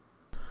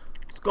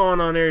What's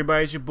going on,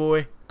 everybody? It's your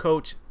boy,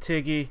 Coach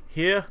Tiggy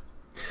here.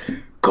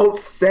 Coach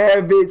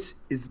Savage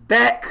is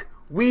back.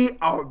 We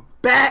are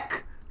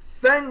back.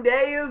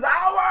 Sunday is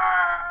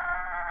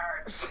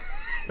ours.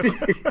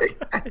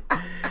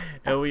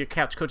 And we your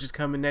couch coaches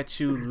coming at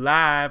you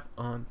live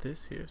on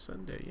this here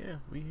Sunday. Yeah,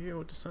 we here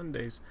with the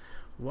Sundays.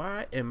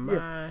 Why am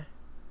I?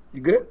 You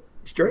good?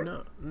 Straight?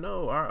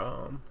 No.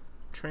 Our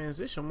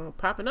transition won't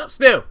popping up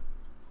still.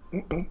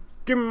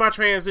 Give me my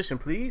transition,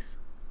 please.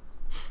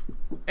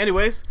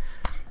 Anyways,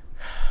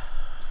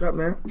 what's up,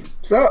 man?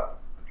 What's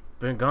up?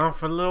 Been gone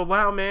for a little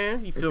while,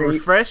 man. You feel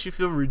refreshed? You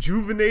feel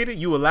rejuvenated?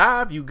 You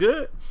alive? You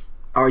good?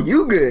 Are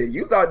you good?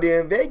 You was out there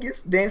in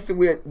Vegas dancing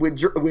with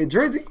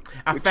Drizzy.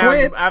 I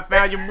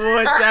found your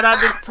boy. Shout out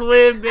to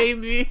Twin,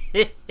 baby.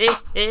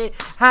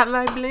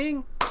 Hotline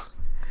Bling.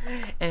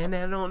 And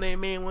that on that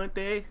man one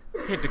day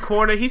hit the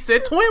corner. He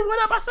said, "Twin,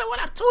 what up?" I said,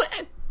 "What up,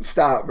 Twin?"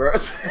 Stop, bro.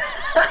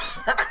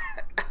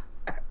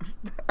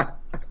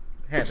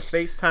 Had to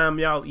FaceTime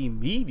y'all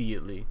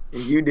immediately.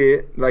 You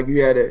did. Like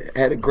you had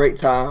a great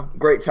time.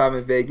 Great time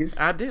in Vegas.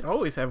 I did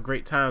always have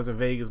great times in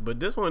Vegas,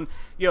 but this one,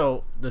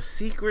 the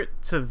secret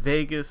to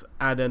Vegas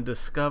I done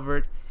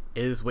discovered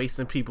is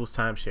wasting people's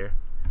time.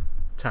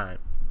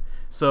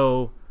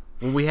 So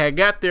when we had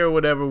got there or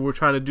whatever, I was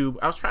trying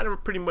to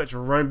pretty much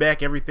run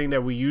back everything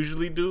that we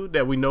usually do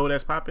that we know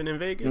that's popping in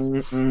Vegas.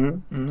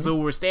 Mm-hmm. So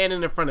we're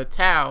standing in front of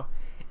Tao,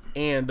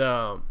 and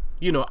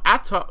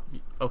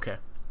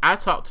I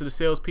talk to the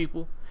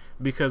salespeople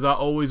because I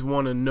always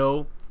want to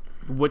know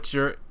what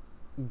your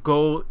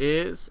goal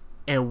is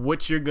and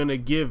what you're going to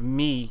give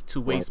me to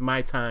waste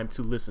my time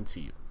to listen to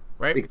you,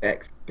 right? Big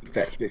facts.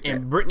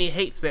 And Brittany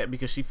hates that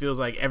because she feels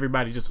like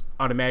everybody just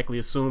automatically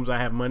assumes I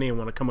have money and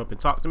want to come up and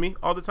talk to me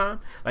all the time.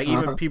 Like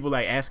even people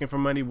like asking for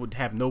money would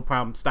have no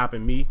problem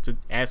stopping me to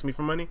ask me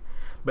for money.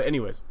 But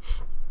anyways,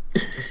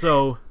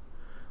 so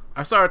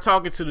I started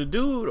talking to the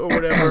dude or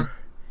whatever,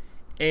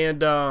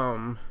 and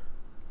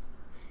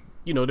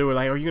they were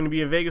like, "Are you going to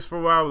be in Vegas for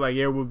a while?" We're like,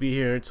 "Yeah, we'll be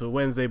here until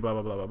Wednesday, blah,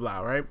 blah, blah, blah, blah,"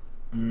 right?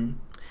 Mm-hmm.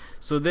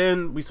 So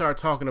then we started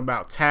talking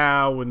about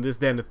Tao and this,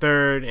 that, and the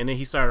third, and then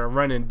he started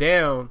running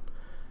down,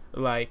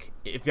 like,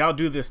 if y'all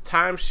do this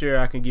timeshare,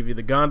 I can give you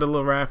the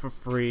gondola ride for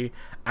free.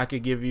 I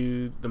could give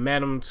you the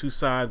Madame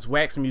Tussauds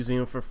Wax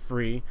Museum for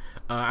free.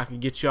 I can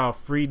get y'all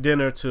free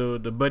dinner to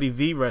the Buddy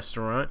V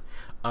restaurant.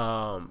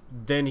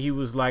 Then he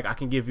was like, I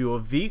can give you a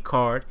V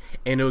card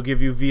and it'll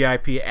give you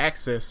VIP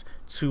access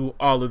to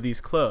all of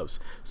these clubs.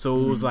 So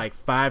it was like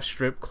 5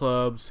 strip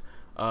clubs,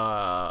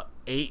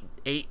 8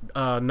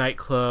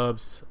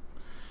 nightclubs,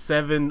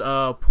 7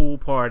 pool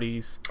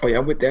parties. Oh yeah,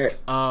 I'm with that.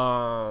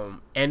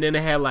 And then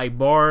they had like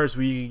bars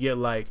where you could get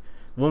like,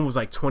 one was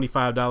like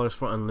 $25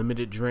 for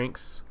unlimited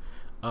drinks,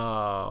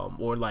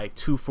 or like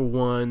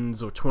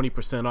 2-for-1s or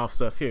 20% off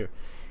stuff here.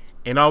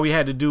 And all we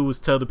had to do was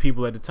tell the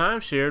people at the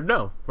timeshare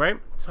no, right?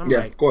 So I'm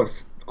like, of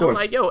course. I'm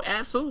like, yo,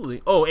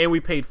 absolutely. Oh, and we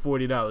paid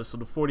 $40. So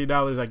the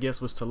 $40, I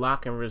guess, was to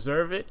lock and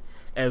reserve it,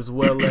 as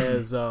well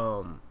as,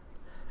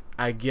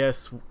 I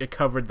guess it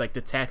covered like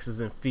the taxes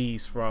and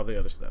fees for all the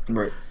other stuff.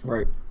 Right.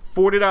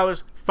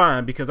 $40,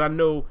 fine, because I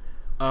know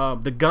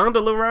the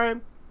gondola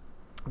ride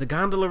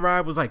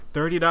was like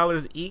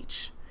 $30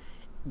 each.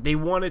 They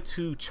wanted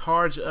to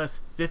charge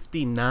us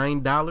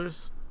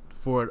 $59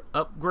 for an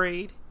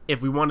upgrade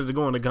if we wanted to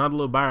go on the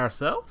gondola by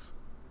ourselves.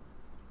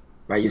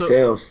 By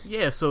yourselves?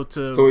 Yeah, so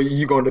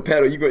you going to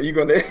paddle? You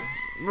going to?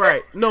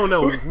 Right. No.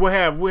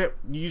 We'll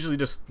usually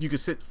just, you could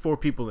sit 4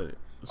 people in it.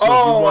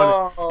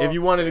 So if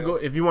you wanted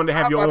to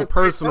have your own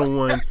personal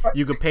one,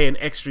 you could pay an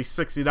extra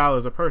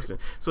 $60 a person.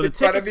 So the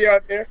tickets be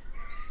out there.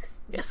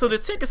 Yeah, so the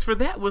tickets for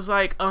that was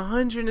like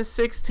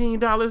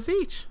 $116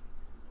 each.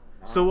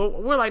 So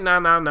we're like, nah,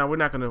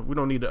 we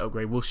don't need to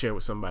upgrade. We'll share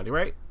with somebody,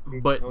 right?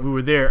 But we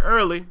were there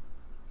early.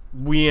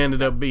 We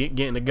ended up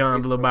getting the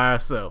gondola by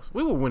ourselves.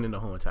 We were winning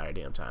the whole entire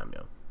damn time,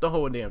 yo. The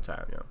whole damn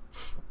time,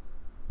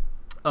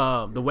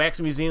 yo. The Wax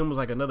Museum was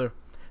like another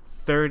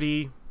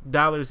 $30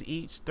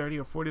 each,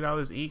 $30 or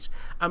 $40 each.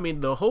 I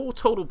mean, the whole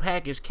total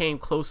package came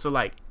close to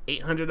like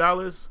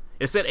 $800.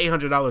 It said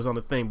 $800 on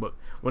the thing, but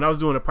when I was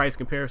doing a price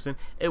comparison,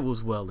 it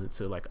was well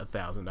into like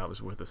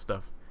 $1,000 worth of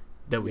stuff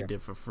that we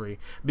did for free.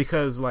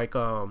 Because like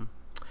when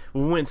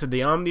we went to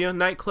the Omnia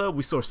nightclub,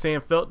 we saw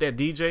Sam Felt, that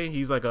DJ.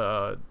 He's like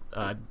a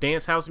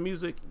dance house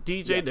music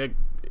DJ that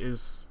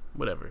is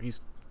whatever.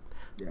 He's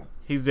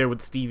there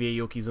with Stevie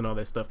Aoki's and all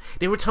that stuff.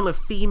 They were telling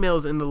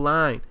females in the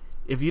line,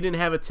 if you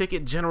didn't have a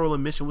ticket, general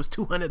admission was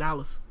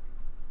 $200.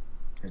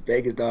 It's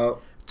Vegas,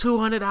 dog.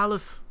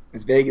 $200.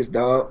 It's Vegas,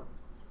 dog.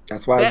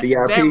 That's why it's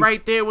VIP. That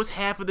right there was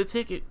half of the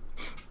ticket.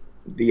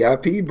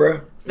 VIP,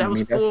 bro. That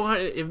was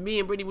 $400. If me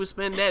and Brittany would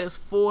spend that, it's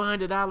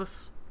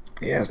 $400.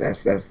 Yeah,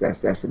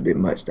 that's a bit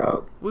much,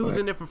 dog. We was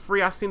in there for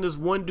free. I seen this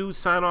one dude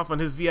sign off on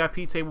his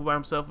VIP table by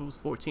himself. It was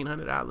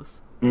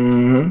 $1,400.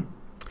 Mm-hmm.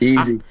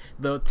 Easy.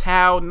 The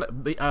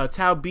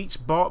Tao Beach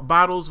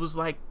bottles was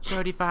like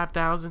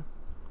 $35,000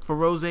 for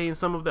rosé and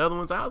some of the other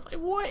ones. I was like,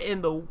 what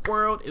in the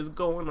world is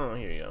going on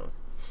here, yo?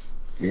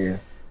 Yeah.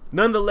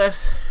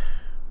 Nonetheless,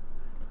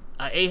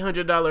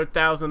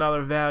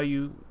 $1,000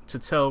 value to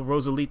tell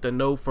Rosalita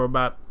no for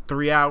about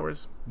 3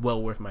 hours,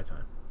 well worth my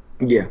time.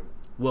 Yeah.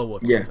 Well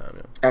worth my time.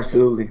 Yeah.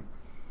 Absolutely.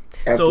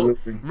 So,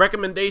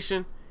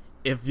 recommendation: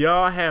 if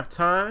y'all have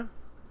time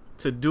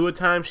to do a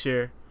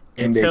timeshare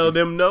and tell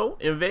them no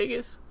in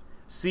Vegas,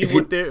 see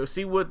what their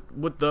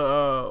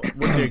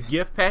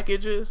gift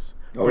package is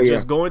for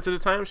just going to the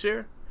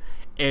timeshare,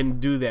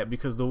 and do that,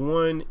 because the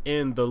one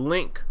in the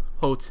Link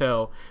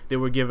Hotel, they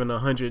were given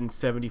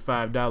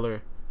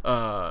 $175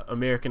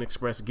 American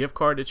Express gift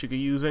card that you could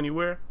use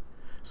anywhere.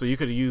 So you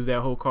could have used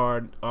that whole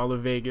card all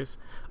of Vegas.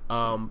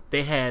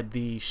 They had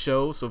the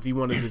show, so if you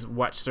wanted to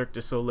watch Cirque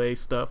du Soleil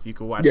stuff, you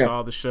could watch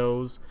all the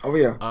shows. Oh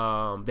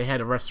yeah. They had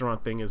a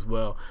restaurant thing as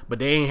well, but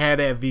they ain't had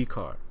that V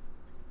card.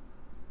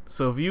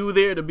 So if you were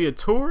there to be a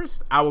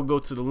tourist, I would go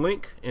to the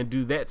Link and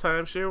do that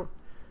timeshare,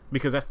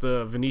 because that's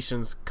the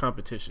Venetian's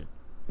competition.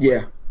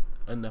 Yeah.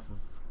 Enough of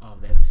all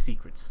that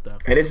secret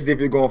stuff. And this is if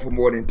you're going for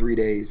more than 3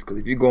 days, because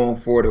if you're going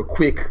for the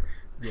quick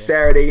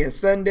Saturday and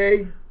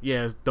Sunday,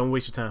 don't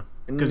waste your time.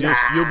 Because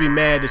you'll be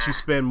mad that you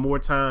spend more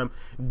time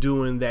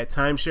doing that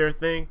timeshare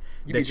thing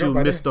that you'll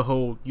miss the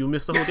whole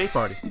day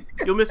party.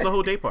 You'll miss the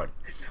whole day party.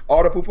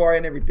 All the pool party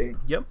and everything.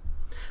 Yep.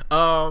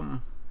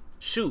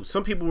 Shoot,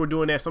 some people were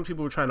doing that. Some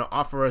people were trying to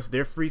offer us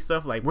their free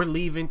stuff. Like, we're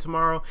leaving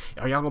tomorrow.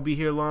 Are y'all gonna be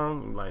here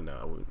long? I'm like,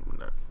 no, we're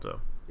not. So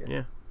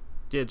yeah.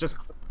 Just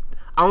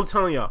I'm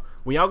telling y'all,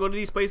 when y'all go to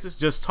these places,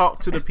 just talk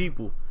to the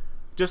people.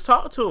 Just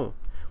talk to them.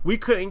 We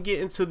couldn't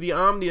get into the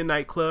Omnia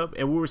nightclub,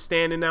 and we were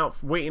standing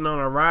out waiting on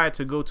our ride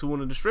to go to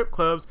one of the strip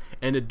clubs,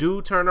 and the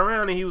dude turned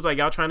around and he was like,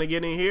 y'all trying to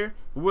get in here?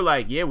 We were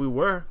like, yeah, we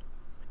were.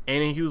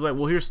 And then he was like,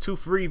 well, here's 2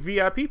 free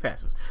VIP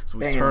passes. So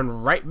we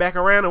turned right back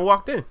around and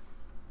walked in.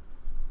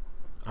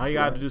 All you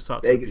gotta do is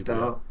talk to the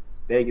people.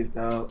 Vegas,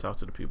 dog. Talk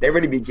to the people. They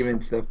really be giving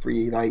stuff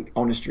free, like,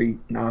 on the street,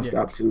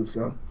 nonstop too,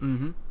 so.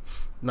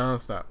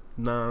 Nonstop.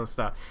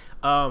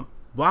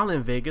 While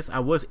in Vegas, I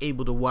was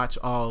able to watch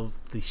all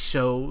of the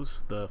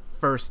shows, the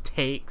First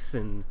Takes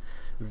and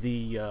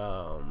the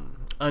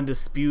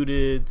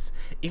Undisputeds,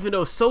 even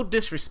though it's so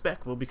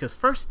disrespectful, because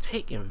First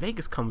Take in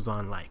Vegas comes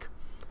on like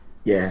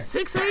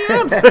 6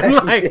 a.m.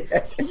 I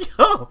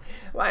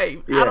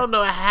don't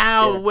know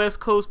how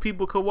West Coast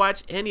people could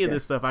watch any of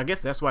this stuff. I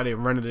guess that's why they're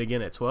running it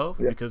again at 12,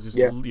 because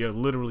you're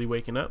literally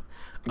waking up.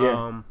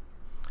 And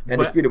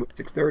Undisputed was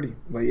 6:30,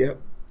 but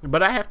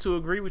But I have to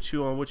agree with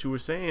you on what you were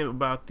saying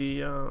about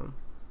the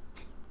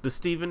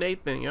Stephen A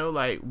thing,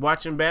 like,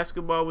 watching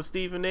basketball with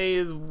Stephen A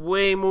is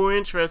way more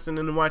interesting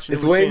than watching.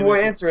 It's way more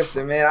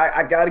interesting, man.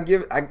 I gotta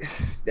give.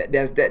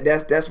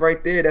 That's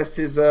right there. That's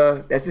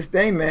his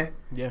thing, man.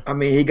 Yeah. I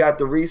mean, he got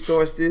the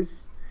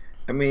resources.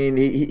 I mean,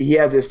 he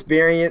has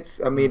experience.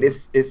 I mean,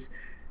 it's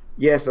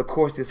yes, of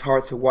course, it's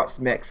hard to watch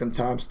Mac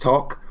sometimes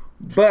talk,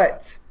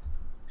 but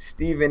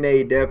Stephen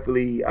A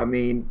definitely, I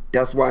mean,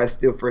 that's why it's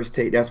still First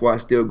Take. That's why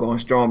it's still going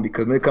strong,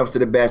 because when it comes to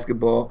the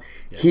basketball,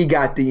 he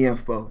got the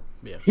info.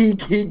 Yeah. He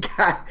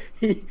got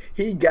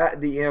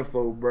the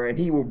info, bro, and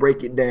he will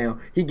break it down.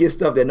 He gets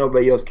stuff that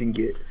nobody else can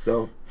get.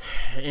 So,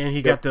 and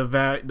he got the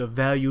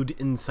valued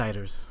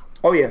insiders.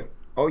 Oh yeah.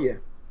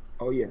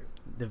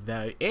 The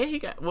value, and he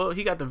got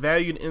the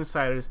valued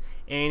insiders,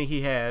 and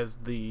he has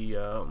the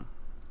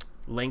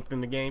length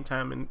in the game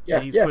time, and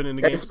he's putting in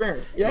the game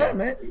experience. Yeah,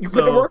 man, you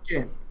put the work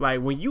in.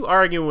 Like, when you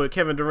arguing with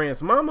Kevin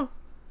Durant's mama,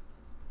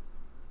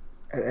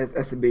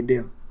 that's a big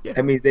deal. Yeah.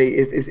 That means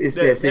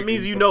that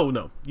means you know.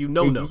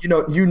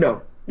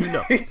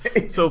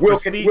 So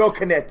we're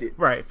connected,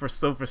 right? For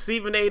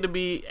Stephen A to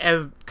be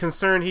as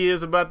concerned he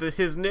is about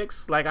his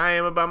Knicks, like I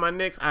am about my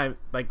Knicks, I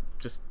like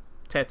just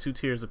tattoo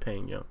tears of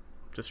pain,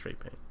 just straight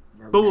pain.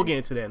 But we'll get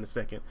into that in a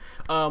second.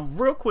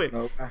 Real quick,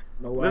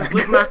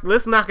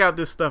 let's knock out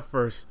this stuff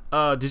first.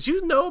 Did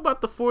you know about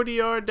the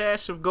 40-yard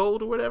dash of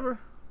gold or whatever?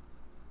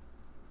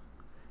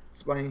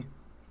 Explain.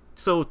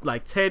 So,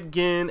 like, Ted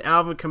Ginn,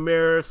 Alvin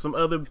Kamara, some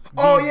other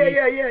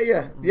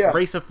yeah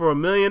racing for $1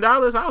 million. I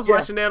was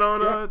watching that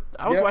on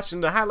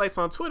watching the highlights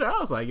on Twitter. I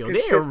was like, yo,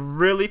 they are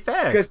really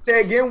fast. Because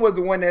Ted Ginn was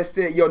the one that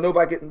said, yo,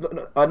 nobody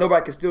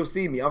can still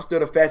see me. I'm still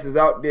the fastest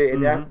out there,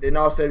 and then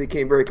all of a sudden it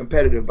became very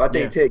competitive. I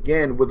think Ted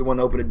Ginn was the one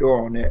to open the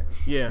door on that.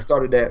 Yeah,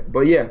 started that.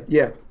 But yeah.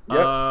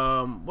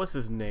 What's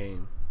his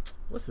name?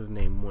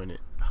 Won it?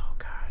 Oh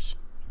gosh,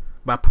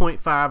 by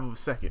 0.5 of a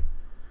second.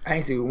 I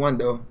ain't see who won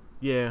though.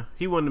 Yeah,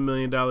 he won $1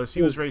 million.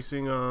 He was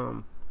racing.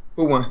 Who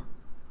won?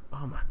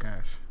 Oh my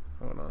gosh!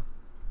 Hold on.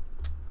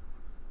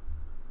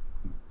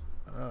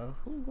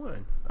 Who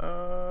won?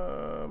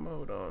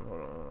 Hold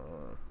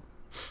on.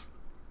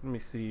 Let me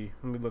see.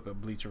 Let me look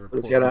up Bleacher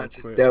Report. Shout out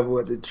to Devil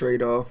at the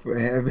trade-off for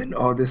having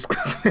all this.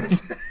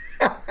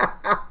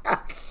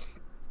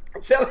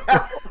 Shout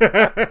out.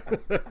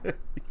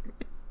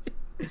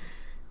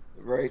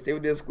 Right, stay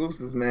with the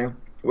exclusives, man.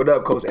 What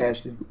up, Coach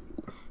Ashton?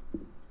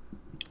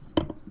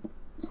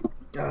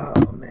 Oh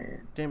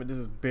man! Damn it! This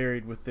is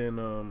buried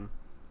within.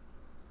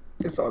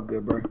 It's all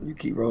good, bro. You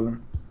keep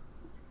rolling.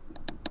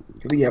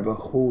 We have a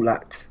whole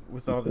lot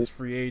with all this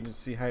free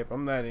agency hype.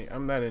 I'm not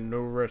in no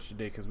rush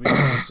today because we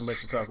have too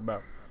much to talk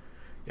about.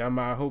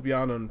 I hope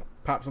y'all done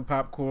pop some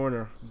popcorn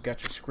or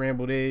got your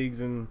scrambled eggs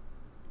and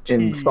cheese.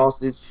 And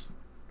sausage,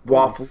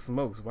 waffle.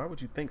 Smokes. Why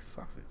would you think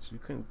sausage? You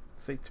couldn't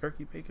say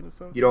turkey bacon or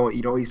something? You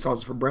don't eat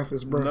sausage for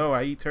breakfast, bro? No,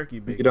 I eat turkey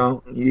bacon. You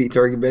don't? You eat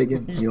turkey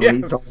bacon? You don't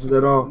eat sausage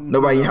at all?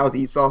 Nobody in your house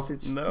eats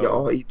sausage? No. You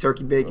all eat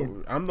turkey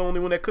bacon? I'm the only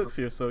one that cooks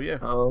here, so yeah.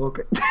 Oh,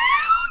 okay.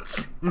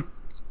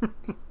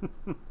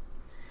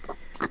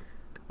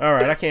 All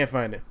right, I can't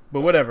find it,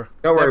 but whatever.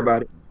 Don't worry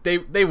about it.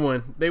 They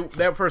won.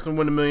 That person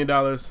won $1 million.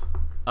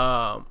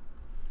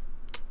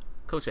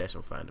 Coach Ash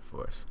will find it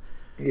for us.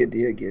 He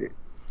did get it.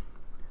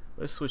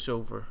 Let's switch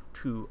over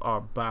to our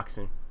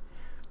boxing.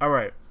 All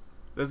right,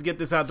 let's get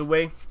this out the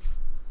way.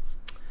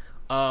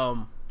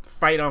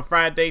 Fight on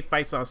Friday,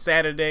 fights on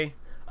Saturday.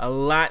 A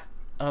lot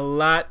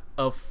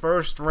of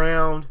first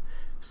round,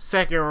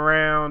 second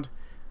round.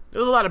 There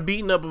was a lot of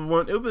beating up of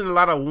one. It was been a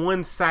lot of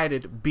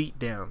one-sided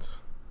beatdowns.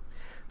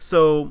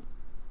 So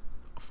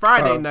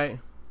Friday night,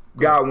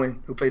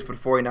 Godwin, who plays for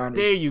the 49ers.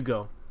 There you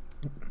go.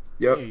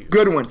 Yep.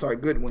 Goodwin. Sorry,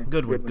 Goodwin.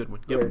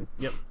 Goodwin.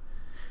 Yep.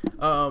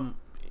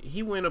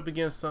 He went up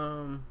against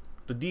the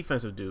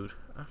defensive dude.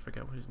 I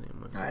forgot what his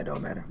name was. It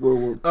don't matter.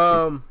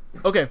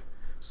 Okay.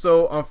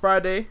 So on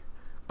Friday,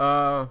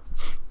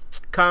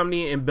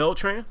 Comney and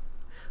Beltran,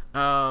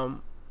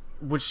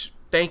 which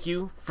thank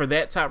you for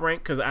that top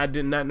rank because I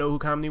did not know who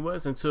Comney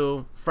was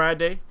until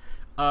Friday.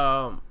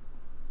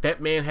 That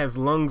man has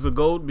lungs of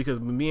gold because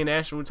when me and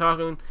Ashton were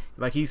talking,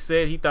 like he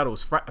said, he thought it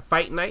was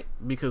fight night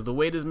because the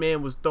way this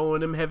man was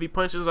throwing them heavy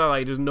punches, I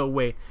like, there's no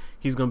way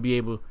he's going to be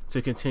able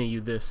to continue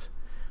this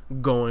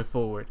going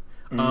forward.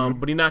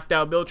 But he knocked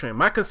out Beltran.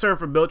 My concern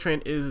for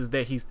Beltran is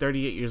that he's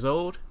 38 years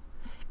old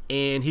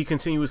and he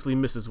continuously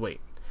misses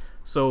weight.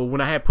 So when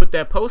I had put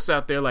that post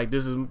out there, like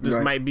this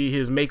might be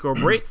his make or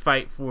break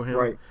fight for him.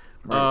 Right.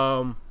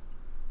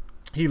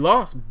 He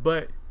lost,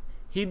 but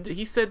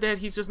he said that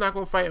he's just not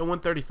going to fight at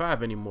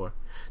 135 anymore.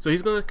 So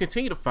he's going to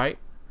continue to fight.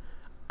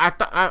 I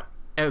thought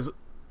as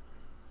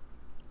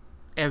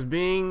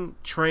being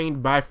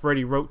trained by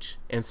Freddie Roach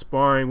and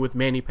sparring with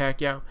Manny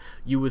Pacquiao,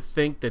 you would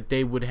think that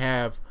they would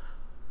have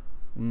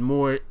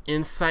more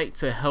insight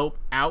to help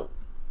out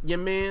your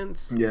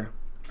man's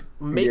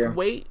make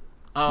weight.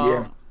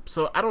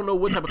 So I don't know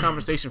what type of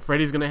conversation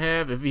Freddie's going to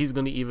have, if he's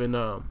going to even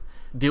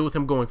deal with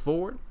him going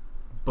forward.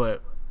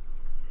 But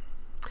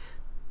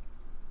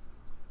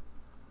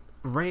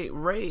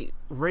Ray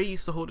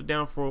used to hold it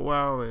down for a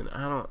while, and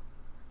I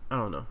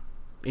don't know.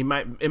 It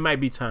might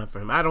be time for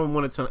him. I don't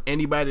want to tell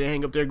anybody to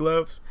hang up their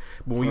gloves,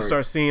 but when you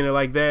start seeing it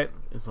like that,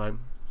 it's like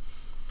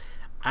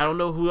I don't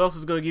know who else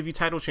is going to give you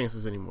title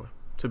chances anymore,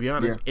 to be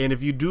honest. Yeah. And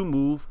if you do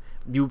move,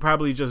 you would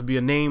probably just be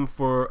a name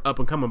for up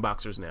and coming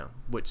boxers now,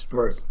 which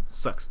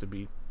sucks to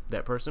be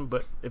that person.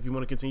 But if you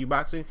want to continue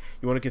boxing,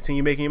 you want to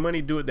continue making your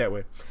money, do it that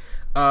way.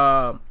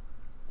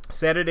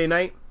 Saturday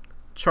night,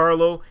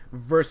 Charlo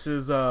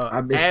versus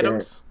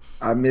Adams.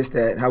 I missed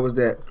that. How was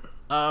that?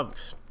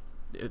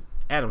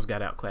 Adams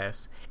got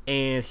outclassed,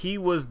 and he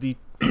was the.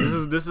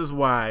 This is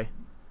why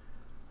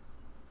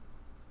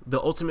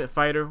the Ultimate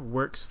Fighter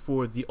works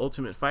for the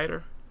Ultimate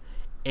Fighter,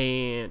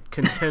 and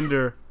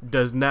Contender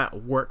does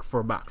not work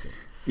for boxing.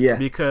 Yeah,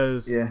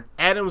 because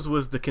Adams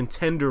was the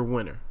Contender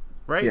winner,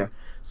 right? Yeah.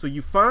 So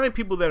you find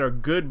people that are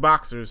good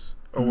boxers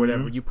or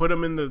whatever. You put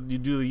them you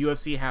do the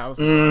UFC house,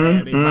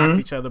 and they box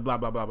each other, blah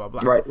blah blah blah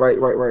blah. Right.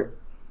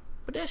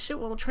 But that shit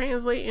won't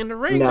translate in the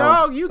ring,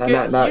 dog. You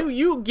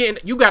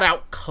got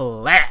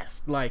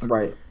outclassed. Like,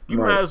 you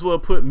might as well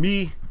put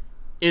me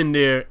in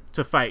there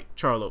to fight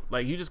Charlo.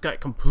 Like, you just got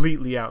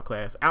completely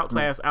outclassed,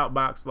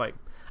 outboxed. Like,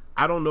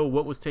 I don't know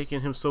what was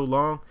taking him so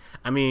long.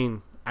 I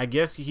mean, I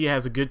guess he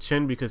has a good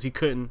chin because he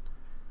couldn't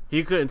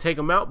take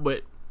him out,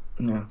 but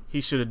he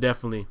should have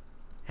definitely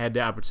had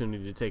the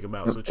opportunity to take him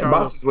out. So Charlo,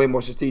 box is way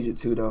more strategic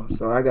too, though.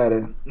 So I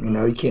gotta,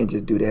 you can't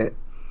just do that.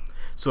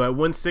 So at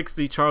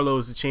 160, Charlo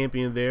is the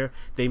champion there.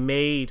 They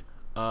made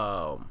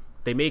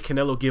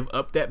Canelo give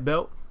up that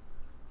belt,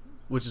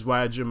 which is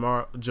why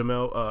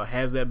Jamel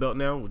has that belt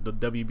now with the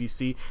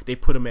WBC. They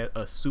put him at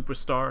a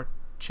superstar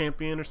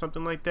champion or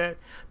something like that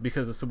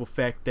because of the simple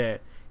fact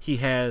that he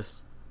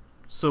has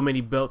so many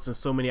belts and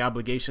so many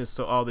obligations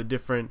to all the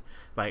different,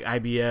 like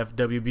IBF,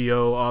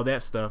 WBO, all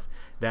that stuff,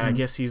 that I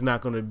guess he's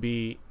not going to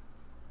be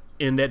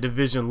in that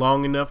division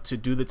long enough to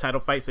do the title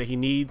fights that he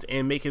needs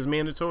and make his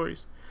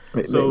mandatories.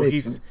 So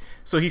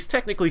he's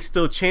technically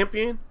still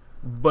champion,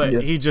 but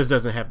he just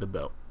doesn't have the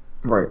belt.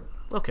 Right.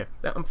 Okay,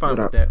 I'm fine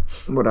with that.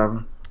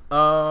 Whatever.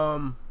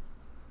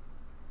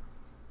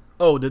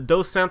 The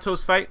Dos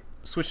Santos fight,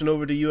 switching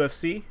over to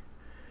UFC.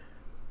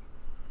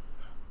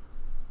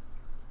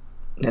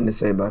 Nothing to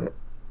say about it.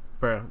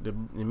 Bro, the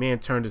man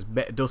turned his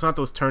back. Dos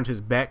Santos turned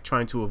his back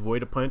trying to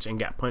avoid a punch and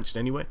got punched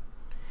anyway.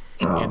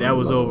 And that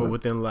was over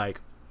within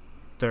like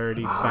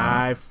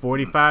 45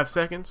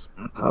 seconds.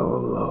 Oh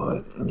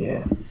Lord,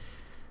 yeah.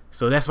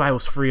 So that's why it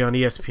was free on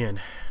ESPN.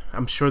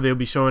 I'm sure they'll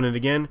be showing it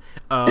again.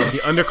 The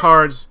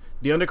undercards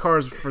The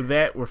undercards for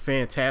that were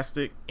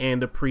fantastic,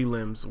 and the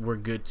prelims were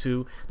good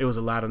too. There was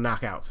a lot of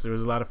knockouts. There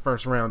was a lot of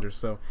first rounders.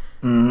 So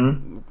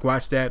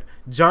watch that.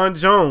 John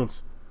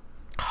Jones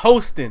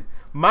hosting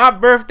my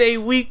birthday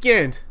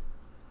weekend,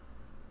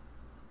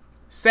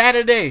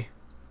 Saturday.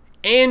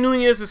 And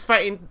Nunes is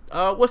fighting.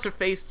 What's her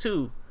face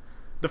too?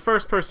 The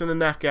first person to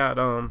knock out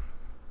the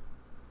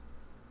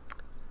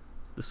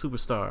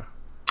superstar.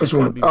 Which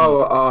one?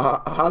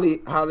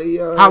 Holly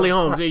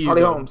Holmes. There you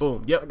Holly go. Holmes.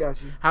 Boom. Yep. I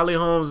got you. Holly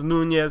Holmes,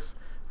 Nunes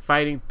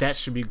fighting. That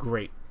should be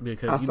great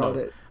because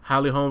that.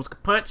 Holly Holmes can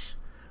punch.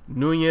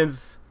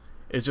 Nunes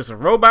is just a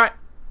robot,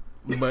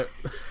 but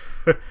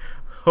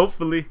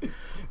hopefully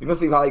You're gonna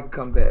see if Holly can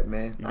come back,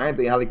 man. I ain't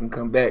think Holly can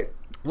come back.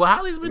 Well,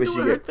 Holly's been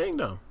doing her thing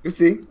though. We'll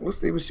see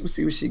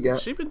what she got.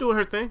 She's been doing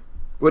her thing.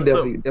 We'll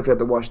definitely have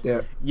to watch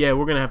that. Yeah,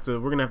 we're gonna have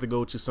to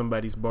go to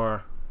somebody's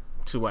bar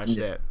to watch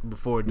that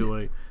before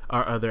doing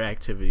our other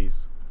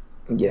activities.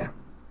 Yeah.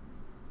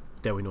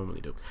 That we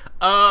normally do.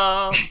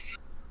 But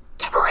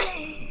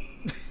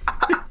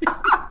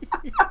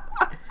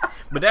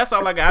that's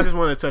all I got. I just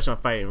want to touch on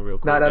fighting real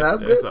quick.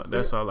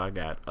 That's all I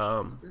got.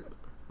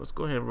 Let's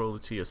go ahead and roll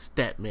into your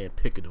stat man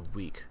pick of the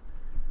week.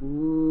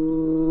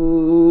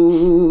 Ooh,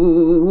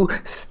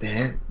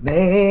 stat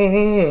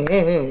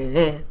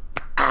man.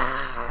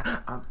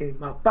 I'm in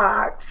my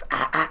box.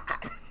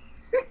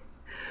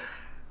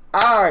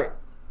 All right.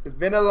 It's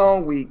been a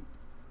long week.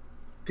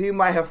 People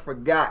might have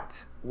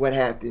forgot what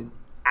happened.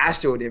 I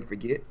sure didn't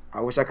forget.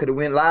 I wish I could have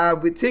went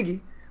live with Tiggy,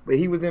 but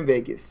he was in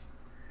Vegas.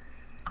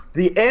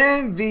 The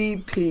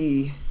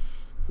MVP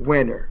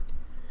winner.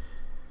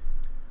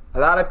 A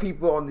lot of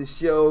people on the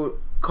show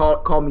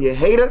call me a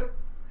hater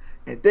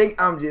and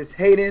think I'm just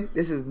hating.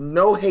 This is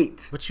no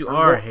hate. But you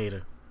are a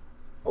hater.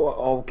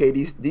 Oh, okay,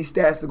 these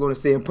stats are going to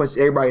say and punch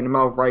everybody in the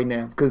mouth right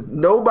now because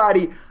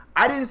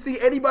I didn't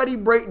see anybody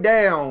break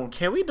down.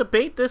 Can we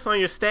debate this on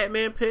your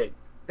Statman pick?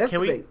 Let's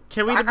Can debate.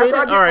 we debate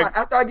it? All right.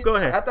 Go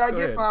ahead. After I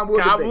get mine, we'll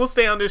debate. We'll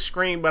stay on this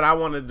screen, but I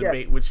want to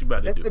debate what you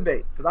about to do. Let's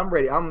debate because I'm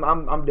ready. I'm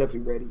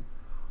definitely ready.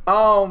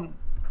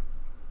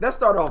 Let's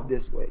start off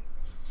this way.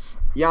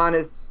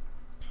 Giannis,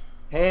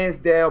 hands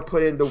down,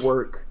 put in the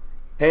work.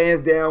 Hands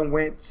down,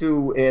 went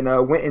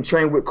and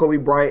trained with Kobe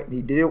Bryant.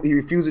 He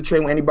refused to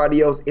train with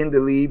anybody else in the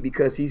league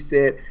because he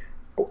said,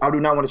 I do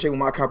not want to train with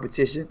my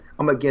competition.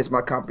 I'm against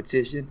my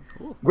competition.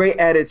 Ooh. Great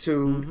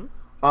attitude.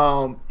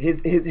 Mm-hmm.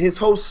 His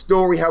whole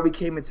story, how he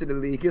came into the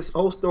league, his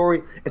whole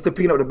story into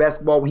picking up the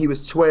basketball when he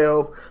was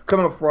 12,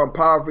 coming from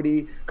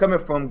poverty, coming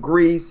from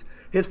Greece.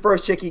 His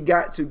first check he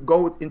got to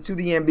go into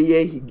the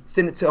NBA, he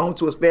sent it home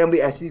to his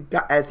family as he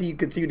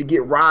continued to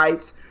get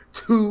rides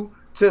to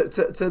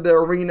the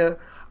arena.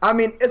 I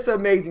mean, it's an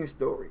amazing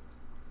story.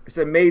 It's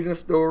an amazing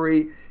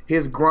story.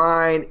 His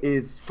grind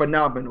is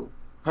phenomenal.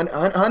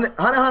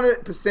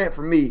 100%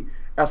 for me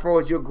as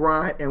far as your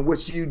grind and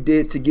what you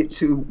did to get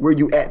to where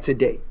you at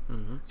today.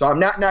 Mm-hmm. So I'm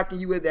not knocking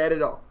you with that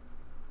at all.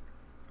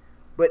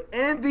 But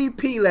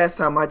MVP, last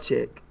time I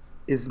checked,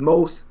 is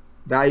most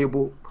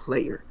valuable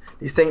player.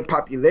 This ain't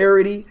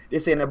popularity.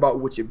 This ain't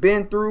about what you've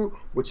been through,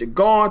 what you've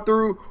gone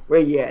through, where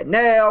you at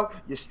now,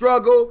 your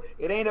struggle.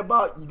 It ain't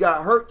about you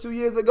got hurt 2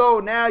 years ago.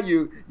 Now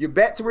you're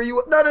back to where you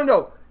were.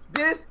 No.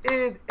 This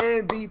is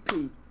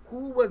MVP.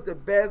 Who was the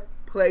best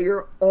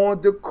player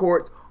on the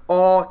court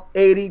all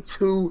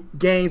 82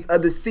 games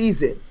of the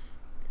season?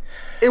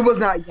 It was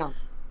not Giannis.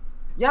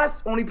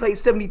 Giannis only played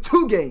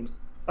 72 games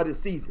of the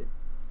season,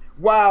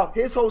 while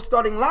his whole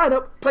starting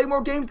lineup played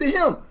more games than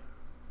him.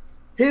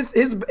 His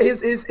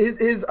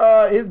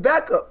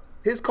backup,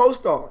 his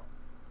co-star,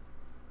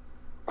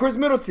 Chris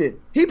Middleton,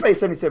 he played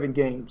 77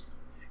 games.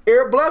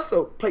 Eric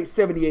Bledsoe played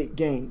 78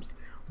 games.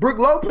 Brook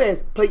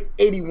Lopez played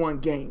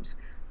 81 games.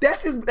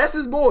 That's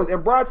his boys.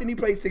 And Bronson, he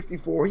played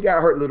 64. He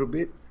got hurt a little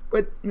bit,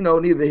 but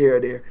neither here or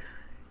there.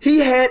 He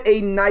had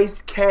a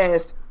nice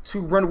cast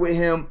to run with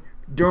him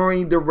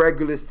during the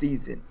regular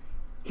season.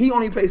 He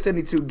only played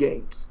 72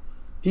 games.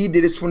 He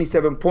did his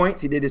 27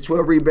 points. He did his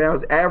 12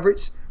 rebounds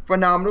average.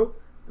 Phenomenal.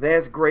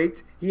 That's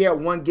great. He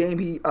had one game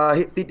he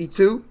hit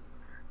 52.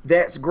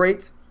 That's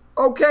great.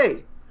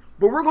 Okay.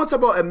 But we're going to talk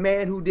about a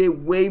man who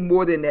did way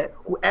more than that,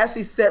 who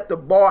actually set the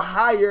bar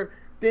higher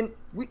than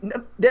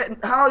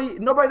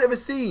nobody's ever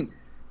seen.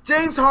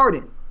 James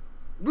Harden.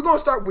 We're going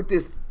to start with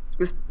this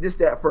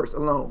stat first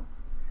alone.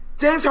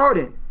 James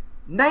Harden,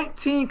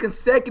 19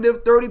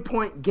 consecutive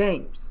 30-point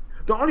games.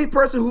 The only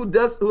person who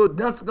has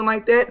done something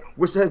like that,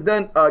 which has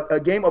done a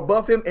game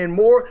above him and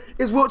more,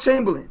 is Wilt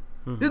Chamberlain.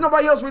 Mm-hmm. There's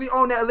nobody else really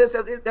on that list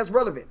that's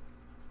relevant.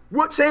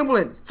 Wilt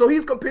Chamberlain. So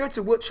he's compared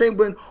to Wilt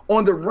Chamberlain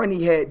on the run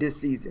he had this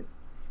season.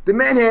 The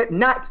man had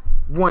not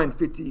one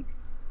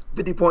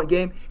 50-point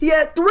game. He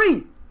had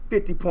 3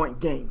 50-point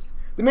games.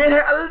 The man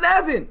had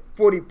 11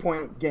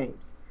 40-point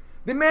games.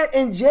 The man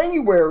in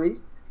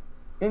January,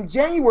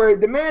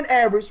 the man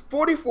averaged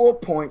 44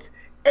 points,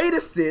 8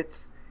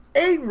 assists,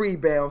 8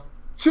 rebounds,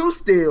 2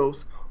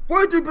 steals,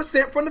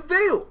 43% from the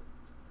field.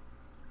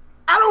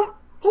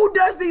 Who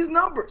does these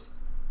numbers?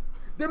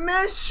 The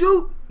man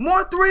shoot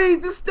more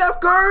threes than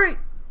Steph Curry.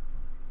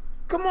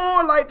 Come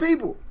on,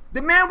 people.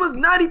 The man was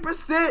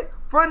 90%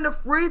 from the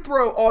free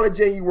throw all of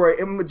January.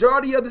 And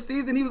majority of the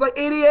season, he was like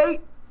 88.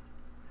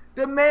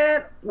 The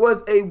man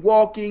was a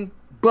walking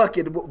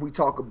bucket of what we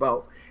talk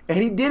about. And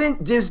he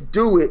didn't just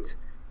do it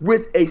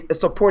with a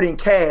supporting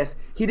cast.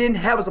 He didn't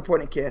have a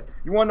supporting cast.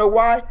 You want to know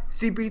why?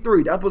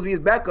 CP3. That's supposed to be his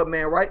backup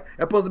man, right?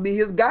 That's supposed to be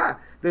his guy,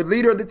 the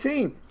leader of the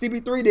team.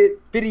 CP3 did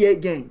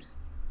 58 games.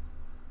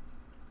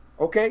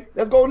 Okay?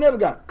 Let's go another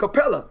guy.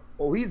 Capella.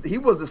 Oh, he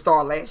was the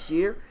star last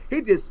year.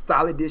 He did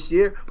solid this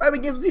year. But how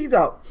many games was he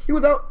out? He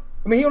was out.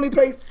 I mean, he only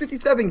played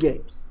 67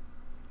 games.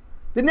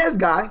 The next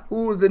guy,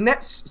 who was the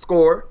next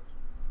scorer,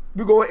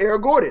 we go with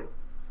Eric Gordon.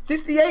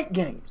 68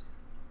 games.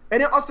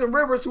 And then Austin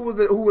Rivers, who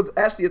was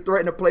actually a threat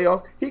in the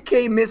playoffs, he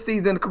came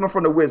mid-season coming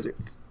from the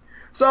Wizards.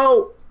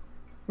 So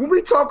when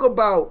we talk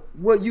about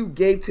what you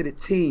gave to the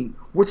team,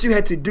 what you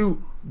had to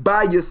do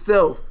by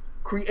yourself,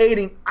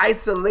 creating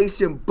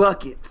isolation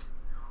buckets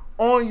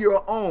on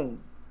your own,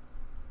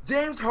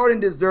 James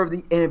Harden deserved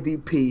the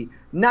MVP,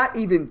 not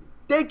even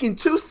thinking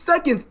 2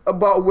 seconds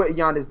about what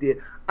Giannis did.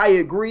 I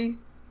agree.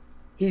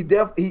 He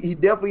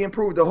definitely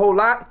improved a whole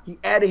lot. He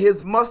added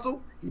his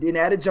muscle. He didn't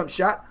add a jump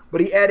shot, but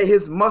he added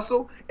his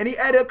muscle, and he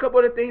added a couple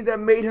of things that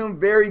made him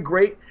very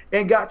great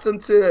and got him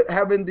to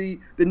having the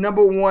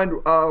number one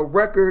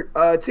record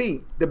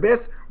team, the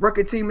best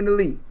record team in the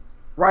league,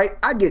 right?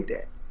 I get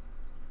that.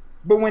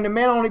 But when the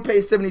man only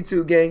played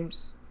 72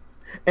 games,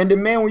 and the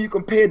man, when you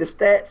compare the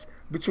stats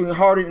between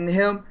Harden and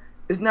him,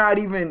 it's not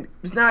even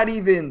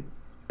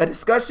a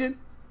discussion.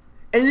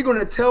 And you're going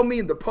to tell me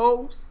in the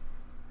polls,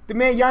 the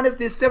man Giannis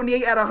did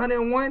 78 out of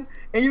 101,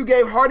 and you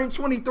gave Harden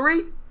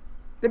 23?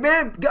 The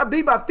man got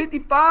beat by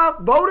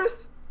 55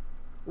 voters?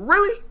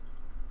 Really?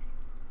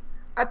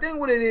 I think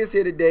what it is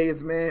here today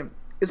is, man,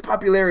 it's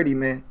popularity,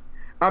 man.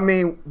 I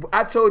mean,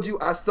 I told you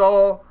I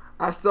saw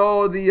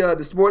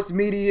the sports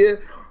media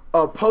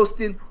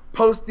posting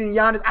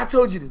Giannis. I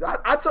told you this.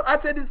 I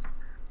said this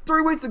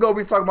 3 weeks ago.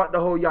 We was talking about the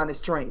whole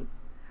Giannis train.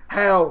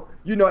 How,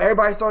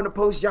 everybody's starting to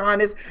post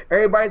Giannis.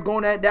 Everybody's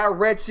going that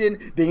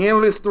direction. The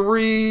endless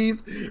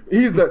threes.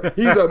 He's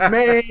a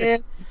man.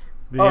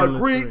 A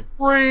Greek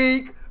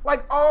freak.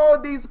 Like all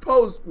these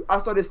posts I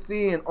started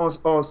seeing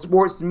on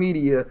sports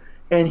media,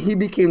 and he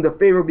became the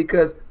favorite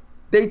because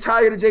they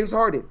tired of James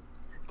Harden.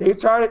 They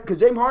tired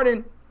because James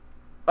Harden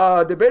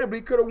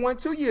debatably could have won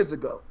 2 years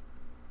ago.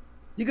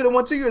 He could have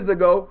won 2 years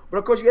ago, but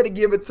of course you had to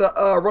give it to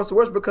Russell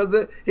Westbrook because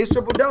of his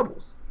triple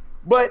doubles.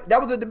 But that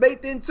was a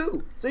debate then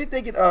too. So you're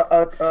thinking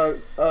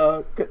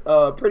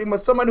pretty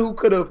much somebody who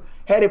could have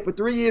had it for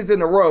 3 years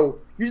in a row.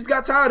 You just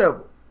got tired of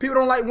it. People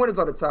don't like winners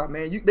all the time,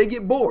 man. They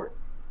get bored.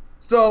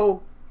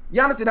 So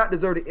Giannis did not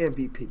deserve the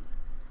MVP,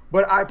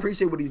 but I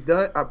appreciate what he's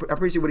done. I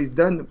appreciate what he's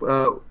done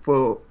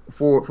for the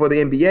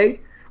NBA,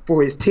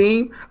 for his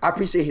team. I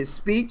appreciate his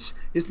speech.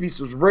 His speech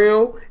was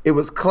real. It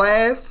was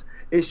class.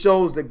 It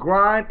shows the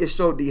grind. It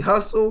showed the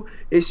hustle.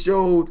 It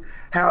showed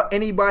how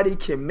anybody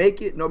can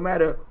make it, no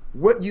matter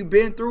what you've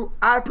been through.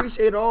 I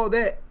appreciate all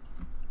that.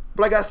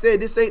 But like I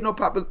said, this ain't no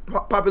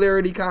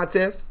popularity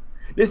contest.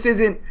 This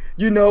isn't,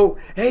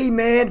 hey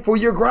man, for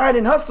your grind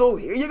and hustle,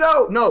 here you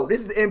go. No,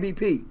 this is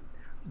MVP.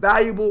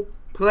 Valuable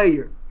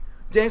player.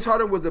 James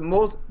Harden was the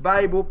most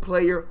valuable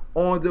player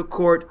on the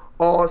court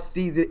all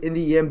season in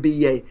the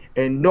NBA,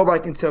 and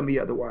nobody can tell me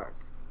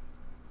otherwise.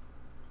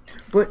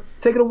 But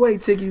take it away,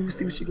 Tiggy. We'll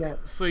see what you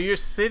got. So you're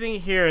sitting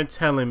here and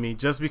telling me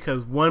just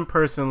because one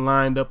person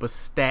lined up a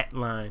stat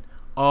line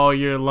all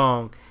year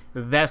long,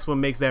 that's what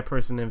makes that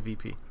person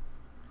MVP.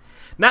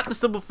 Not the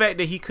simple fact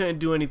that he couldn't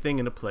do anything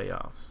in the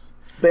playoffs.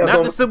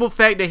 Not the simple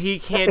fact that he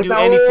can't do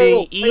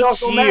anything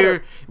each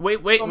year.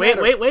 Wait.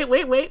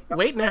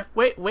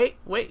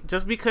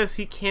 Just because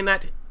he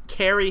cannot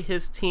carry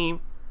his team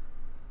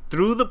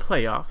through the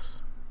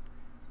playoffs,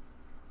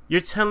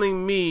 you're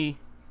telling me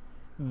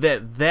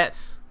that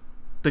that's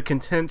the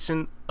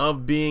contention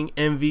of being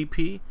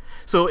MVP?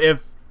 So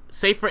if,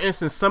 say for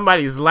instance,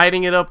 somebody is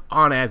lighting it up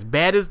on as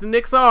bad as the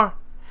Knicks are,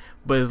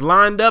 but is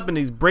lined up and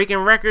he's breaking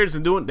records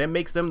and doing that,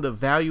 makes them the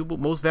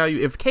most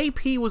valuable. If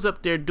KP was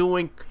up there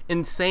doing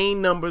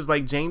insane numbers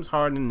like James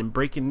Harden and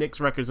breaking Knicks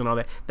records and all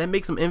that, that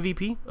makes him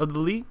MVP of the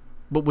league,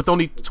 but with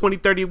only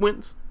 20-30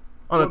 wins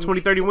on a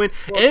 20-30 win.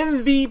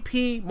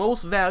 MVP,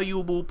 most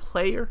valuable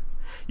player.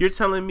 You're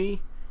telling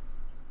me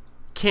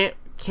can't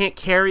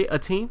carry a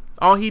team?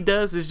 All he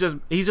does is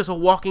he's just a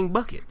walking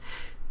bucket.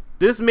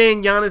 This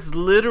man Giannis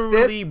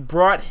literally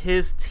brought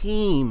his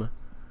team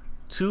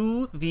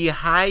to the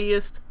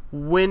highest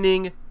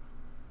winning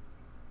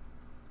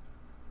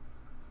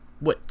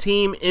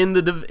team in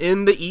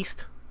the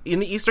East, in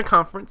the Eastern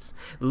Conference.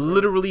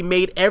 Literally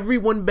made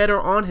everyone better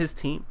on his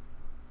team.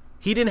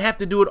 He didn't have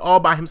to do it all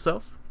by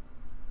himself,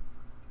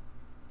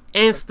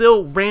 and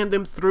still ran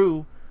them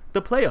through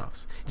the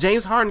playoffs.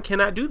 James Harden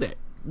cannot do that.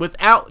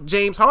 Without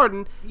James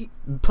Harden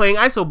playing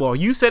iso ball,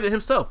 you said it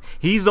himself.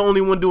 He's the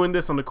only one doing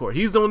this on the court.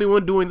 He's the only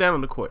one doing that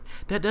on the court.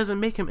 That doesn't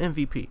make him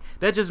MVP.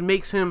 That just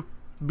makes him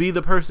be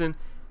the person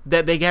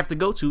that they have to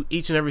go to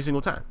each and every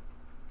single time.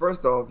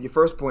 First off, your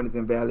first point is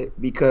invalid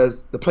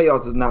because the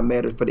playoffs does not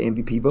matter for the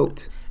MVP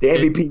vote. The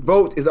MVP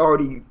vote is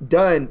already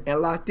done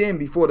and locked in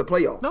before the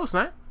playoffs. No, it's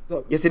not.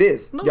 So yes, it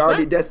is. No, You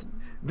already it's not. that's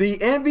the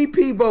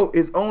MVP vote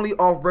is only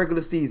off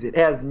regular season. It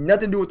has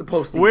nothing to do with the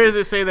postseason. Where does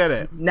it say that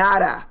at?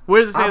 Nada.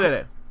 Where does it say that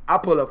at? I'll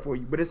pull up for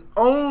you, but it's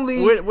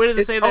only. Where does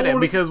it say that at?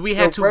 only Because we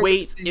had the to regular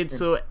wait season.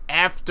 until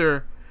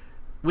after.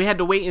 We had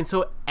to wait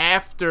until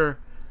after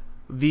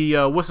the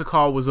what's it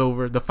called was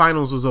over. The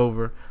finals was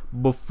over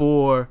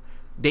before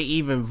they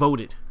even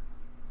voted.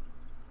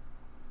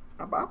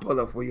 I'll pull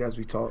up for you as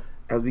we talk,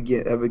 as we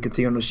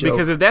continue on the show.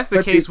 Because if that's the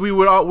But case, we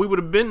would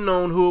have been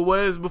known who it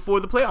was before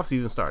the playoffs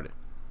even started.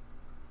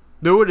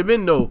 There would have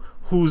been no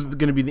who's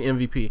going to be the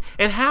MVP.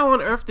 And how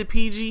on earth did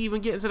PG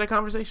even get into that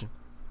conversation?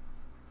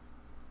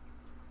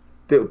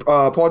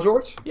 Paul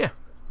George. Yeah.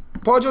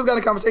 Paul George got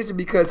a conversation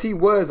because he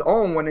was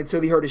on one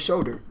until he hurt his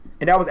shoulder,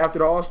 and that was after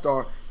the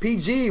All-Star.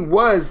 PG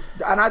was,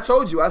 and I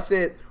told you, I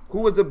said who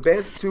was the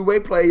best two-way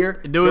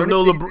player. There was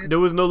no there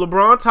was no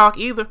LeBron talk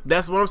either.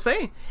 That's what I'm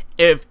saying.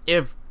 If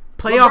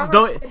playoffs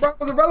LeBron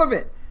was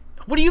irrelevant.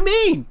 what do you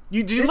mean?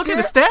 Did you look at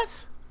the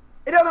stats?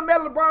 It doesn't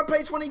matter. LeBron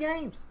played 20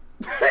 games.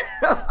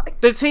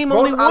 The team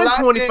only won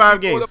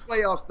 25 games before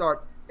the playoffs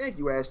start. Thank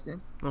you,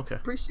 Ashton. Okay.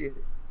 Appreciate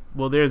it.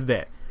 Well, there's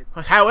that.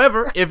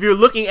 However, if you're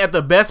looking at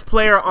the best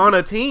player on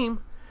a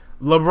team,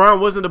 LeBron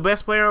wasn't the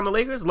best player on the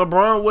Lakers.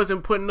 LeBron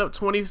wasn't putting up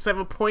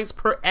 27 points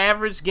per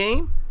average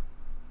game.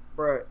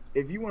 Bro,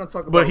 if you want to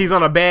talk about, But he's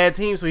on a bad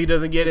team, so he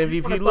doesn't get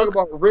MVP talk look.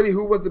 about really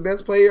who was the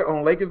best player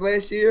on Lakers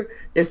last year,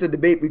 it's a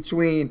debate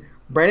between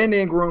Brandon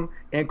Ingram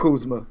and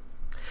Kuzma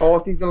all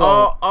season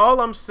long.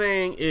 All I'm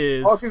saying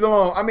is All season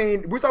long. I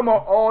mean, we're talking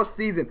about all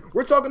season.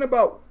 We're talking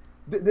about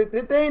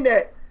the thing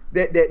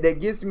that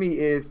gets me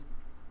is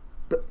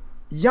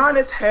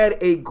Giannis had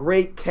a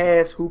great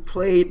cast who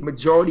played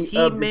majority he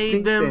of the made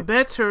season. them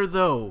better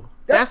though.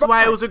 That's That's why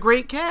fine. it was a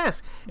great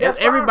cast. That's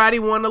And everybody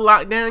wanted to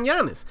lock down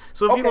Giannis.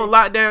 So if Okay. you're gonna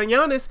lock down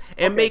Giannis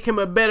and Okay. make him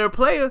a better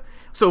player,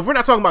 so if we're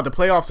not talking about the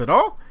playoffs at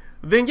all,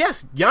 then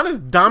yes,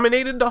 Giannis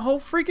dominated the whole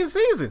freaking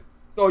season.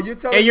 So you're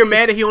telling And you're me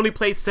mad that he only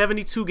played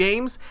 72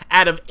 games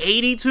out of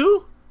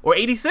 82 or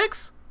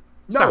 86?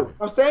 No, Stop it. what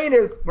I'm saying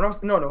is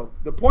no.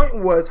 The point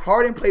was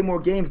Harden played more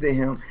games than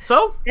him.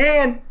 So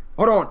And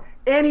hold on.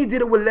 And he did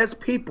it with less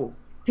people.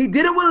 He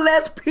did it with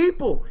less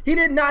people. He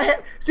did not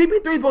have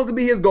CP3 supposed to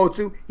be his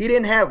go-to. He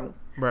didn't have him.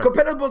 Right.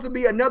 Competitor supposed to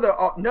be another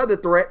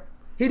threat.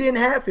 He didn't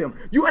have him.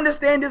 You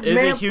understand this man?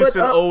 isn't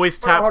Houston put up, always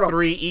top hold on.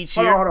 3 each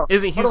Hold year? on, hold on.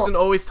 Isn't Hold on. Houston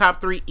always top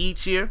 3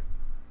 each year?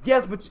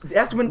 Yes, but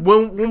that's when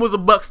When was the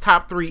Bucks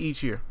top 3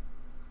 each year?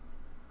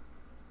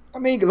 I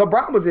mean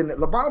LeBron was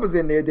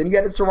in there. Then you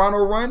got the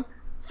Toronto run.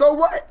 So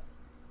what?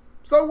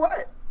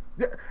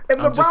 If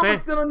I'm just LeBron saying.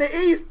 was still in the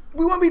East,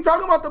 we wouldn't be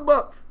talking about the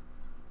Bucks.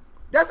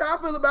 That's how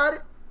I feel about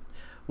it.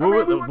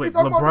 Wait,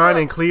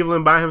 LeBron in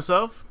Cleveland by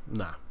himself?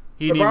 Nah.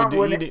 He didn't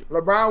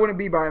LeBron wouldn't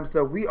be by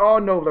himself. We all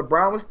know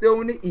LeBron was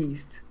still in the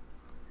East.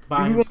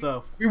 by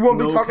himself. We wouldn't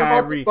be talking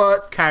about the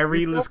Bucks.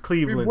 Kyrie-less We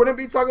Cleveland. wouldn't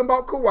be talking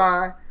about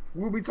Kawhi.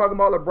 We'll be talking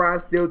about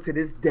LeBron still to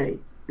this day.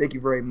 Thank you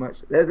very much.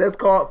 Let's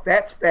call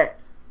it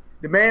facts.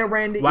 The man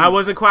ran the Why East.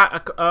 wasn't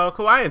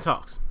Kawhi in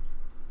talks?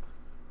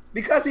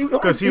 Because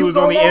he was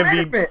on the load MVP.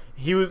 management.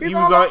 He was on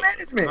on load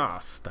management. Oh,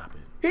 stop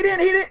it. He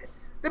didn't.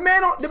 The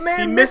man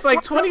He missed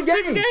like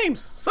 26 games. games.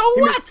 So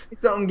He what?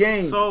 missed something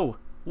games. So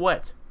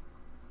what?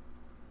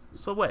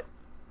 So what?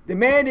 The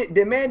man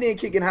didn't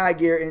kick in high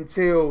gear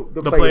until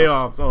the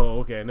playoffs. Oh,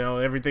 okay. Now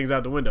everything's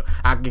out the window.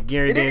 I can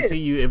guarantee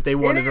you, if they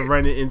wanted to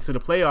run it into the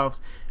playoffs,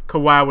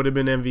 Kawhi would have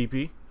been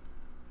MVP.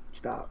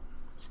 Stop.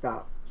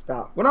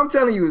 What I'm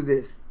telling you is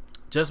this.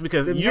 Just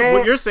because The what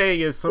man- you're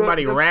saying is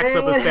somebody the racks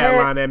up a man stat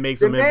had- line that makes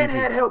him The man MVP.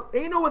 had help.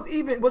 And you know what's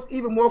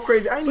even more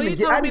crazy? I So you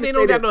telling me they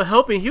don't got no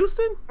help in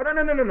Houston?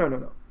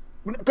 No.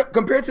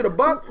 Compared to the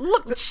Bucks,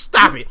 Look,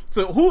 stop it.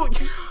 So who?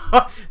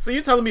 So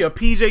you're telling me a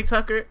PJ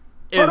Tucker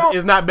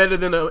is not better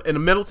than a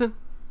Middleton?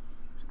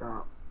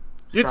 stop.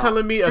 You're Stop.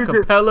 telling me a You just-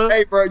 Capella?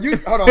 Hey, bro,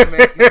 hold on,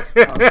 man.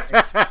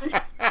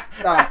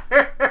 Stop.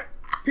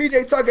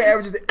 PJ Tucker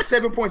averages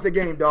 7 points a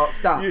game, dog.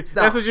 Stop.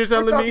 That's what you're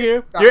telling me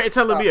here. Stop. You're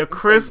telling me a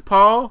Chris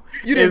Paul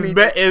You didn't mean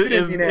that. You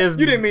didn't mean that.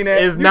 You didn't mean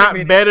that. is You not didn't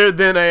mean better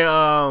than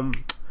a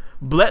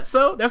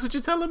Bledsoe? That's what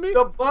you're telling me?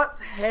 The Bucks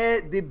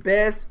had the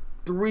best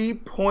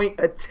 3-point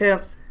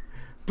attempts,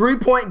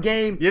 3-point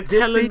game. You're this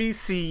telling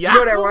season. me Siakam? You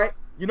know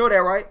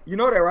that, right? You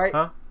know that, right?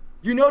 Huh?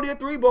 You know their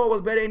 3-ball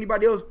was better than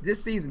anybody else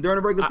this season during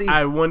the regular season.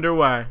 I wonder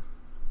why.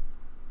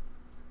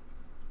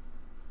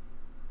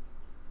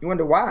 You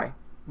wonder why?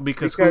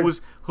 Because who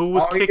was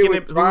all he did kicking was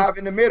it? Who drive was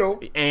in the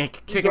middle and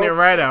kicking it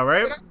right out,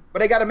 right? But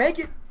they gotta make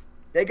it.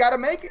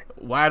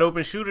 Wide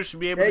open shooter should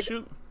be able to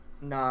shoot.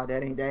 Nah,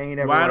 that ain't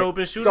ever Wide right.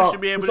 open shooter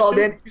should be able to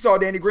shoot. You saw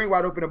Danny Green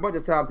wide open a bunch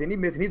of times, and he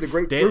missed. And he's a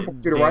great Dan-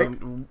 3-point shooter, right?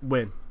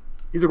 When?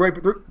 He's a great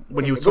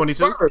When he was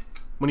 22?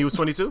 When he was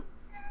 22?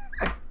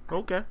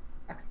 Okay.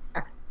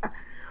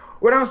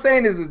 What I'm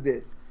saying is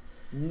this.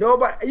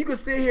 Nobody, you can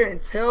sit here and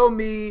tell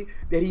me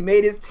that he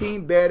made his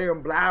team better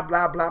and blah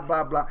blah blah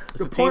blah blah.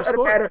 It's a team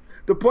sport.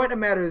 The point of the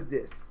matter is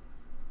this.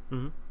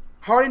 Mm-hmm.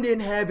 Harden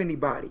didn't have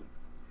anybody.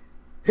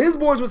 His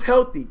boys was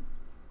healthy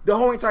the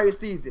whole entire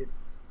season.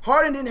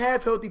 Harden didn't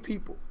have healthy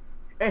people,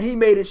 and he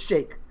made it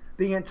shake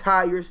the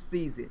entire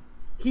season.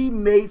 He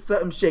made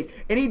something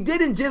shake, and he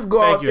didn't just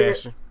go out there.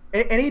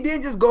 And he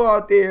didn't just go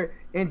out there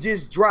and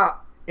just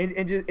drop and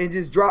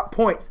just drop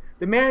points.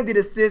 The man did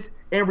assists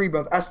and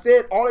rebounds. I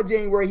said all of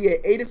January he had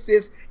 8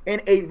 assists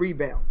and 8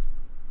 rebounds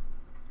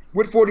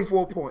with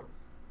 44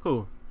 points.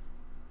 Who?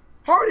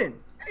 Harden.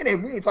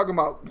 And we ain't talking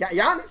about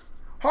Giannis.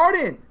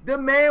 Harden. The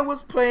man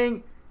was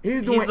playing.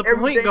 He's doing a everything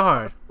point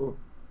guard. possible,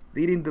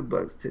 leading the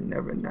Bucks to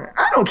never not.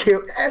 I don't care.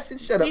 Ashton,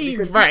 shut up. He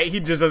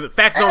just doesn't.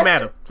 Facts don't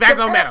matter. Facts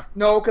don't matter.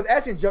 No, because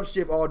Ashton jump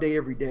ship all day,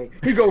 every day.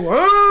 He go, come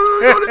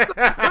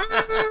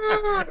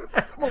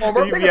on,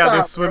 bro. You be out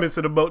there swimming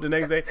to the boat the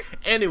next day.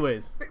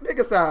 Anyways, pick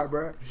a side,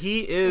 bro.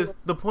 He is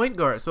the point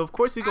guard, so of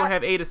course he's gonna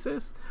have 8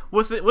 assists.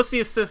 What's the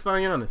assist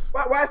on Giannis?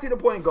 Why is he the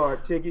point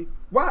guard, Tiggy?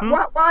 Why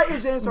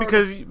is James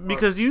Harden?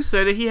 Because you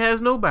said it. He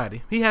has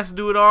nobody. He has to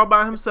do it all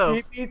by himself.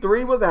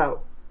 CP3 was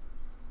out.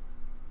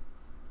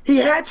 He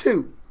had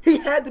to. He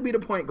had to be the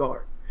point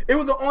guard. It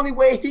was the only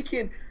way he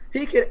could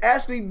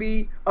actually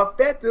be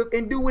effective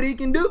and do what he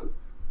can do.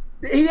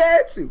 He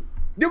had to.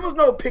 There was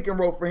no pick and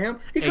roll for him.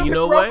 He couldn't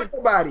roll with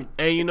nobody.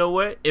 And you know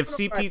what? If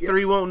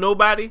CP3 won't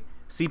nobody,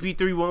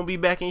 CP3 won't be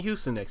back in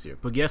Houston next year.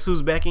 But guess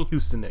who's back in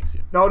Houston next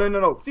year? No.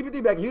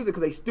 CP3 back in Houston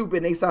because they stupid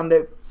and they signed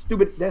that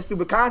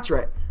stupid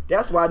contract.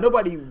 That's why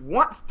nobody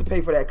wants to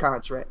pay for that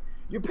contract.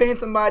 You're paying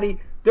somebody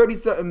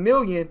 $30-something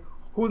million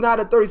who's not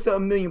a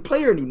 $30-something million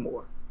player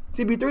anymore.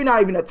 CP3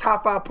 not even a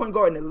top 5 point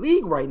guard in the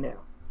league right now.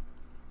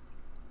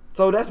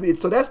 So that's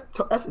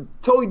a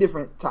totally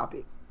different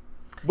topic.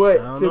 But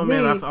I don't know,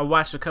 man. I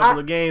watched a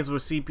couple of games where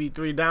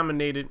CP3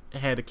 dominated,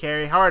 had to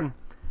carry Harden.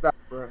 Stop,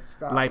 bro.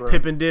 Stop, like bro.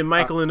 Pippen did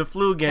Michael in the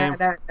flu game.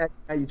 Now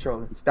you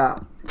trolling.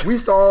 Stop. We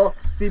saw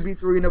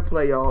CP3 in the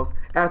playoffs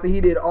after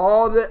he did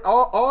all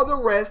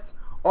the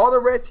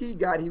rest he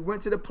got. He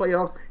went to the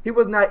playoffs. He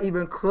was not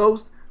even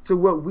close to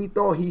what we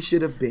thought he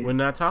should have been. We're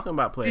not talking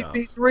about playoffs.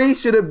 CP3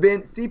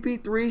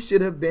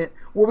 should have been.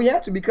 Well, we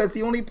have to because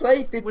he only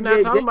played 58 games. We're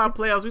not talking about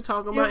playoffs. We're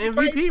talking about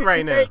MVP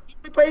right now.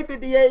 He played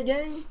 58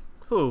 games.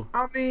 Who?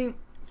 I mean,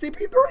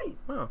 CP3.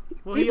 Oh.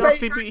 Well, he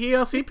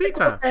on CP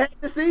time. Half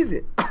the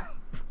season.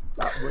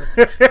 Stop,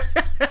 bro.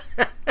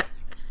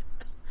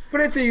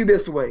 Put it to you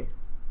this way: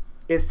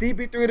 if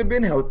CP3 would have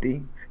been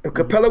healthy, if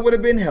Capella would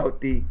have been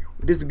healthy,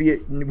 this would be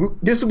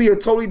a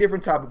totally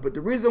different topic. But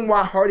the reason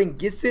why Harden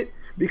gets it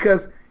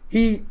because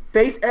he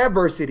faced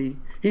adversity.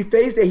 He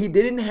faced that he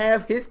didn't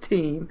have his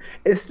team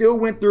and still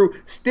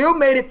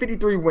made it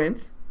 53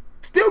 wins.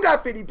 Still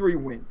got 53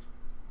 wins.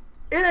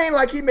 It ain't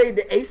like he made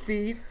the 8th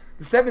seed,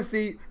 the 7th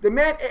seed. The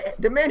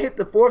man hit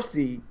the 4th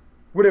seed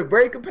with a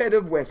very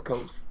competitive West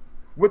Coast,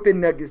 with the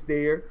Nuggets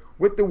there,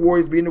 with the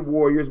Warriors being the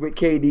Warriors, with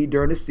KD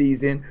during the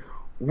season,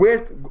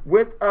 with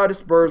the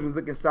Spurs was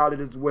looking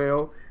solid as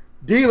well.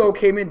 D'Lo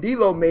came in,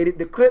 D'Lo made it,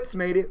 the Clips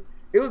made it.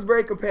 It was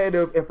very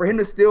competitive, and for him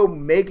to still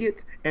make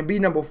it and be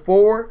number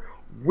 4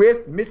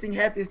 with missing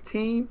half his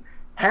team,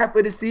 half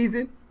of the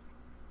season,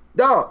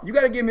 dog, you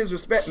got to give him his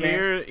respect,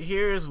 man.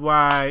 Here's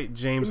why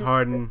James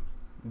Harden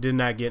did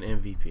not get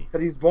MVP.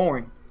 Because he's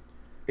boring.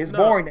 It's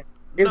boring now.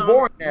 It's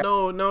boring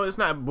now. No, it's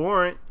not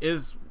boring.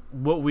 It's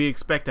what we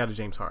expect out of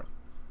James Harden.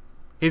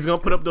 He's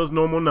gonna put up those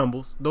normal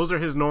numbers. Those are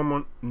his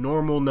normal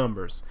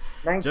numbers.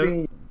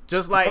 19.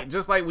 Just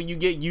like when you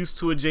get used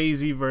to a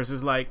Jay-Z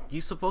versus like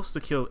he's supposed to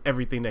kill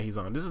everything that he's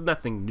on. This is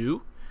nothing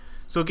new.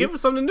 So give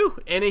us something new,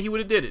 and then he would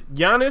have did it.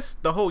 Giannis,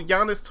 the whole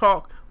Giannis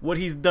talk, what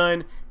he's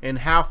done, and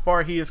how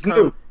far he has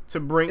come to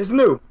bring. It's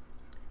new.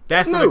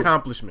 That's an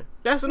accomplishment.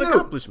 That's an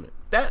accomplishment.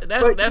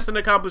 That's an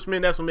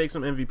accomplishment. That's what makes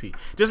him MVP.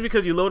 Just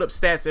because you load up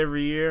stats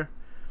every year.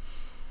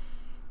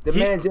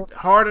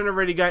 Harden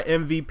already got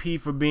MVP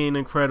for being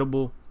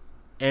incredible,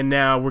 and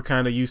now we're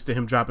kind of used to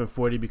him dropping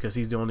 40 because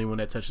he's the only one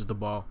that touches the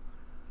ball.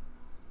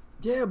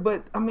 Yeah,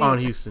 but I mean, on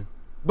Houston.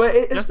 But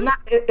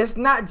it's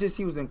not just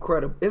he was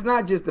incredible. It's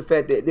not just the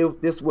fact that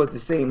this was the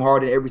same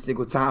Harden every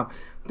single time.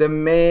 The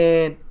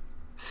man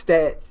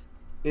stats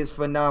is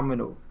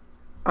phenomenal.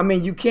 I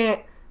mean, you can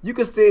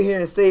sit here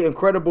and say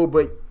incredible,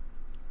 but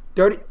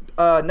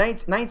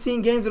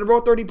 19 games in a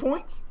row, 30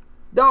 points?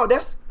 Dog,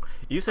 that's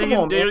you said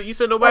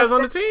nobody's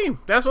on the team.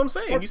 That's what I'm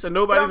saying. You said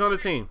nobody's on the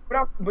team.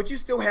 But you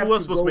still have Who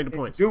else to supposed go to make the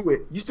points? Do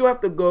it. You still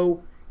have to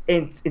go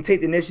and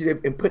take the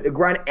initiative and put the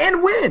grind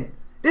and win.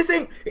 This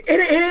ain't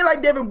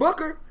like Devin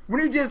Booker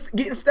when he just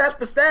getting stats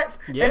for stats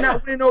and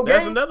not winning no games.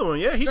 That's another one.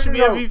 Yeah, he should be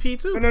MVP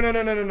too.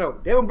 No.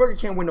 Devin Booker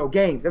can't win no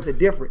games. That's a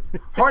difference.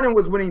 Harden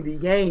was winning the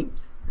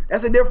games.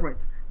 That's a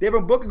difference.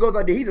 Devin Booker goes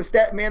out there. He's a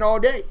stat man all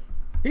day.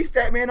 He's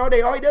stat man all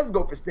day. All he does is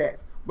go for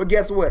stats. But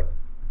guess what?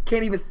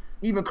 Can't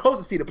even close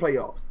to see the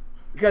playoffs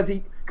because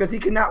he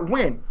cannot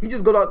win. He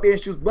just goes out there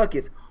and shoots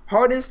buckets.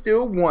 Harden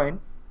still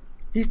won.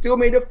 He still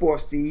made the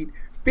 4th seed.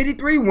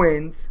 53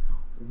 wins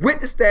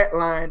with the stat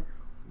line.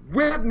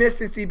 With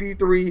missing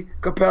CP3,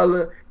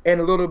 Capella, and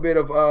a little bit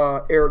of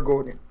Eric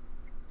Gordon.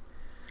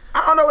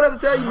 I don't know what else to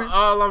tell you, man.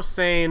 All I'm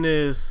saying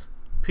is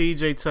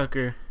PJ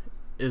Tucker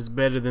is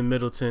better than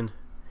Middleton,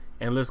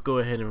 and let's go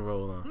ahead and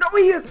roll on. No,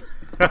 he is.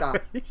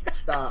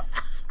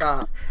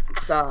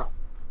 Stop.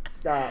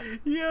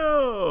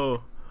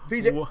 Yo.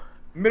 PJ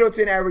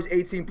Middleton averaged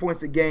 18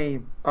 points a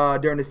game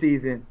during the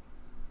season.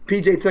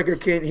 PJ Tucker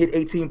can't hit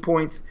 18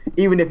 points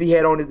even if he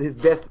had on his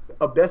best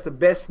of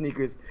best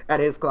sneakers out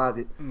of his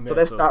closet. So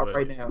let's stop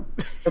right now.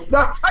 Let's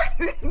stop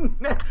right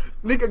now.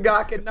 Sneaker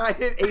guy cannot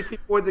hit 18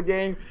 points a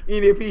game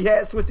even if he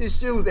had switched his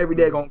shoes every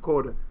day on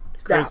quarter.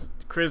 Stop.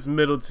 Chris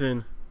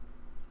Middleton.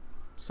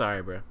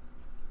 Sorry, bro.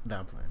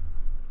 Down playing.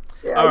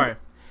 Yeah, all right.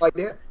 Like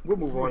that. We'll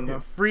move on now.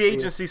 Free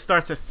agency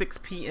starts at 6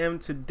 p.m.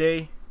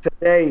 today.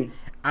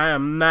 I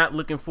am not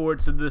looking forward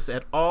to this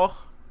at all.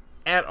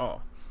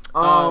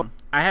 I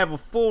have a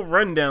full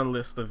rundown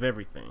list of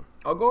everything.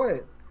 Oh, go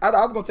ahead. I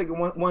was gonna take it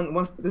one.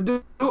 Let's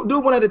do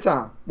one at a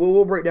time.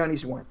 We'll break down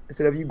each one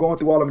instead of you going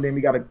through all of them. Then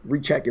we gotta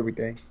recheck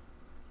everything.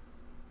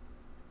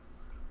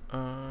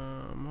 Hold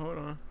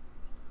on.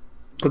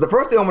 Because the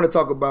first thing I'm gonna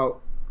talk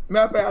about.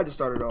 Matter of fact, I just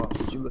started off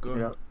since you looking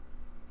it up.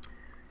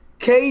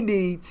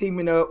 KD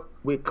teaming up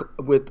with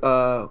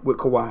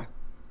Kawhi.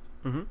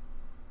 Mm-hmm.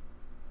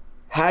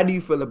 How do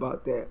you feel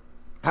about that?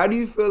 How do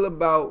you feel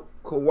about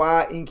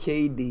Kawhi and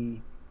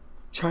KD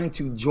trying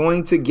to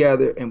join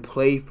together and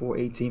play for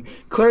a team?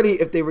 Clearly,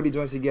 if they really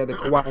join together,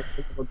 Kawhi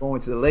will go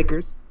into the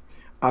Lakers.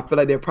 I feel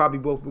like they probably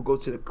both will go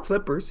to the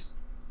Clippers.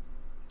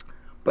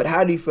 But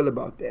how do you feel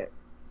about that?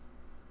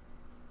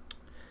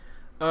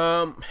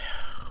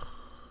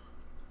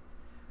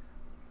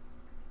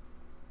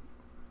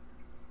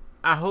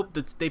 I hope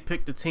that they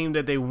pick the team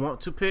that they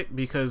want to pick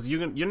because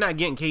you're not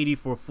getting KD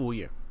for a full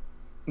year.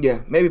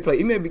 Yeah, maybe play.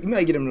 You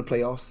might get him in the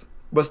playoffs,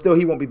 but still,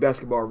 he won't be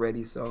basketball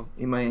ready. So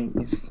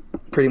he's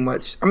pretty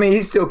much. I mean,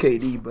 he's still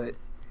KD, but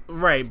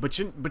right. But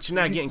you're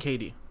not getting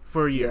KD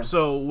for a year. Yeah.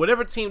 So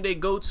whatever team they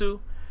go to,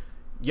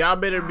 y'all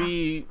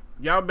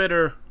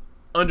better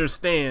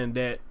understand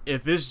that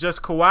if it's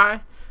just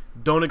Kawhi,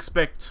 don't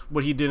expect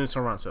what he did in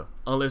Toronto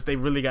unless they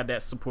really got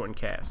that supporting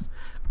cast.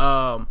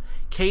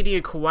 KD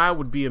and Kawhi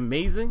would be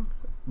amazing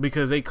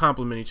because they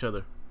complement each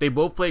other. They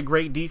both play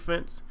great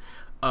defense.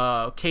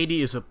 KD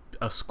is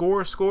a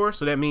scorer,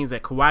 so that means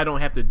that Kawhi don't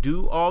have to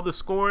do all the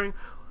scoring,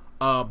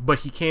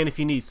 but he can if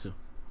he needs to.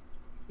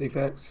 Big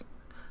facts.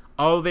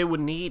 All they would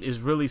need is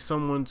really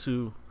someone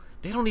to.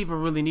 They don't even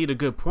really need a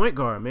good point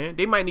guard, man.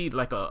 They might need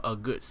like a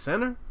good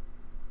center,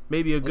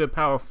 maybe a good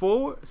power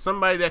forward,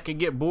 somebody that can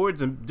get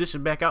boards and dish it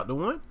back out to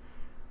one.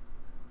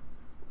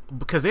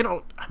 Because they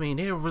don't. I mean,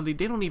 they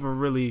don't even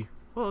really.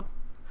 Well,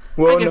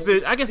 I guess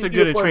they're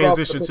good at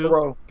transition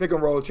too. Pick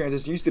and roll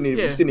transition. You still need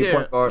a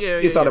point guard.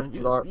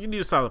 You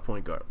need a solid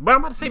point guard. But I'm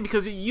about to say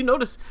because you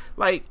notice,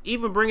 like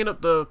even bringing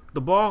up the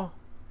ball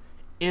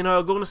in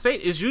Golden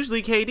State is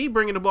usually KD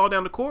bringing the ball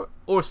down the court,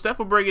 or Steph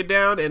will bring it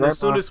down, and as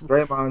soon as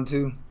Draymond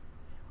too.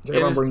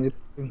 Draymond brings it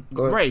too.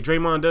 Go ahead. Right,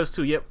 Draymond does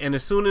too. Yep. And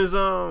as soon as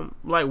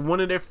like one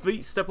of their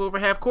feet step over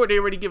half court, they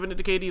already giving it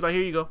to KD. Like,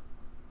 here you go.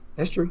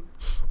 That's true.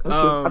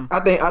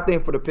 I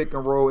think for the pick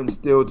and roll and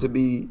still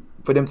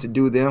for them to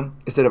do them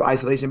instead of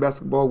isolation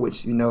basketball,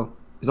 which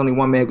there's only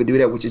one man who could do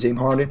that, which is James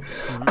Harden.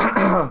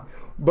 Mm-hmm.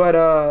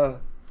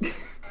 But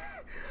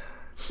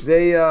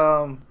they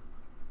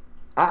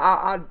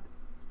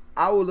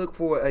I would look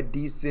for a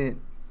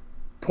decent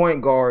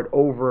point guard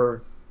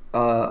over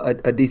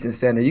a decent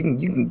center. You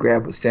can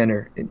grab a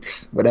center and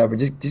whatever.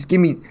 Just give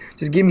me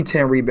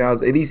 10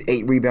 rebounds, at least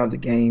 8 rebounds a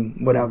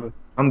game, whatever.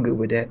 I'm good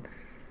with that.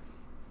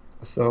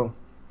 So,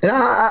 and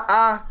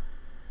I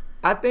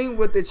think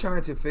what they're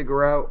trying to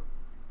figure out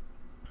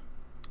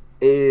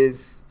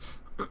is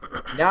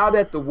now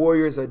that the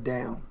Warriors are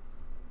down,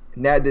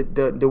 now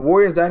the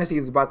Warriors dynasty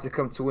is about to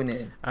come to an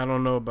end. I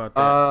don't know about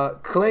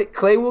that.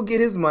 Clay will get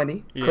his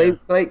money. Yeah.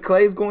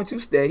 Clay is going to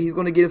stay. He's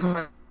going to get his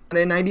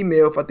 $190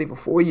 million, I think, for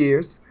 4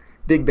 years.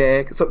 Big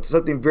bag,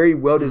 something very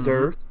well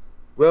deserved.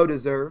 Mm-hmm. Well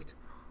deserved.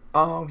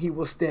 He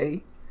will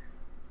stay.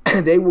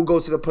 They will go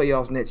to the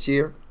playoffs next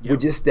year with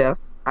just Steph.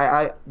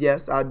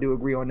 Yes, I do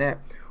agree on that.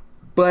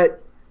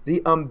 But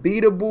the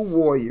unbeatable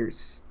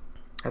Warriors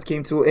have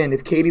came to an end.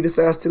 If KD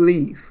decides to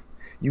leave,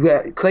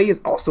 Clay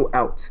is also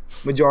out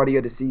majority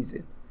of the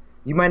season.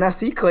 You might not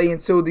see Clay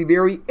until the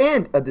very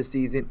end of the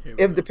season,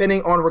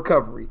 depending on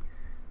recovery.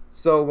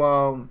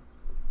 So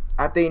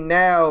I think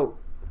now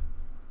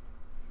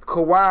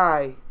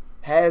Kawhi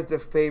has the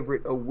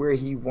favorite of where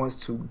he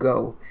wants to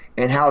go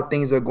and how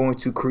things are going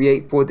to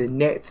create for the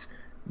Nets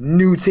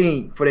new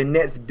team, for the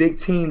Nets big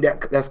team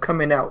that's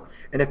coming out.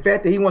 And the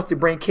fact that he wants to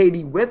bring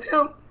KD with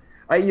him,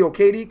 like, yo,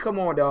 KD, come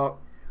on, dog.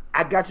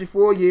 I got you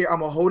for a year. I'm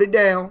going to hold it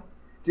down.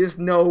 Just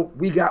know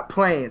we got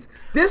plans.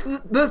 This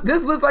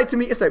looks like to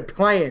me it's a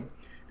plan.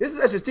 This is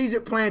a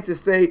strategic plan to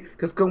say,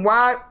 because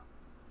Kawhi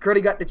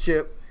currently got the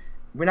chip.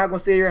 We're not going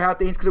to say here how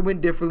things could have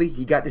went differently.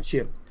 He got the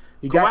chip.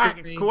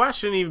 Kawhi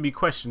shouldn't even be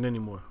questioned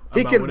anymore.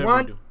 He can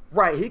run.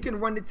 Right. He can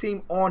run the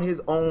team on his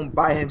own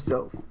by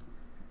himself.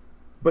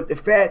 But the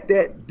fact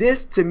that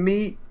this, to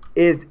me,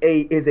 is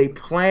a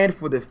plan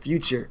for the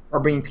future, or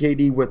bringing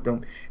KD with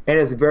them. And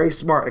it's very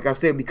smart, like I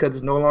said, because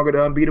it's no longer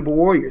the unbeatable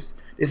Warriors.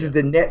 This is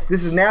the Nets.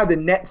 This is now the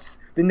next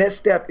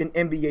step in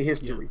NBA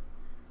history,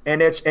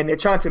 and they're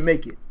trying to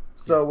make it.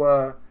 So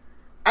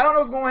I don't know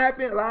what's going to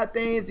happen. A lot of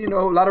things, a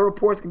lot of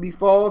reports can be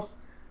false.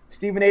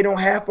 Stephen A. don't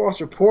have false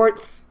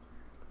reports,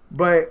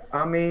 but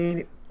I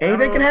mean,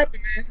 anything can happen,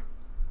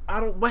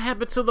 man. What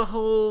happened to the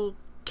whole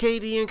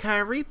KD and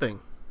Kyrie thing?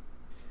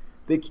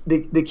 The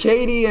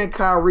KD and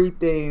Kyrie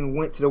thing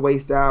went to the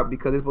wayside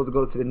because they're supposed to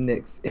go to the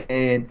Knicks.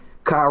 And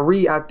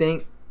Kyrie, I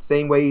think,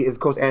 same way as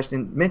Coach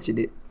Ashton mentioned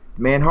it,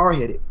 the man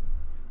hard-headed.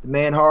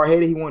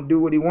 He want to do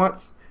what he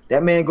wants.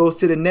 That man goes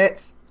to the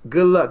Nets.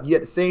 Good luck. You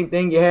had the same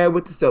thing you had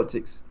with the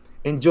Celtics.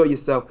 Enjoy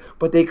yourself.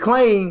 But they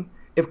claim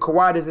if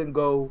Kawhi doesn't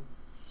go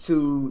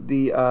to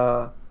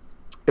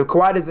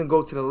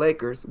the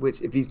Lakers,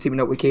 which if he's teaming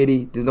up with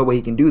KD, there's no way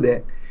he can do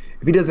that.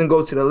 If he doesn't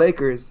go to the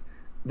Lakers,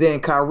 then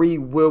Kyrie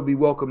will be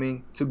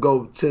welcoming to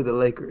go to the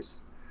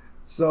Lakers.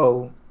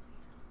 So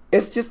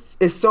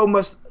it's so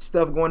much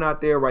stuff going out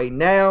there right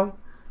now.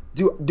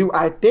 Do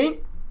I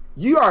think?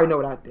 You already know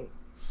what I think.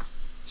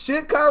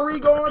 Should Kyrie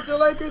go on to the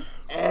Lakers?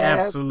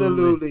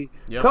 Absolutely.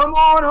 Yep. Come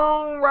on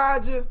home,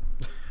 Roger.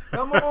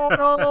 Come on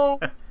home.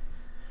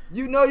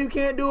 You know you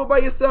can't do it by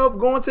yourself.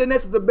 Going to the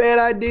Nets is a bad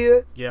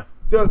idea. Yeah.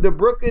 The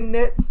Brooklyn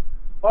Nets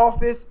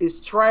office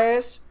is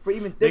trash for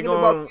even thinking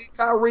about getting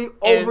Kyrie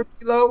over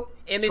D'Lo.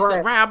 And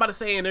I'm about to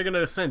say, and they're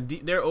gonna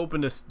they're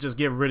open to just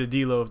get rid of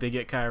D'Lo if they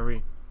get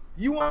Kyrie.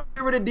 You want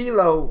to get rid of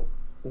D'Lo?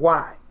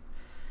 Why?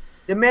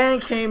 The man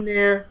came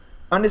there,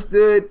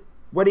 understood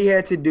what he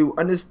had to do,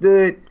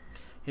 understood.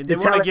 And they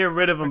want to get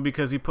rid of him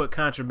because he put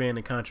contraband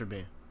in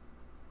contraband.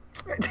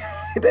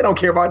 They don't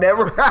care about that.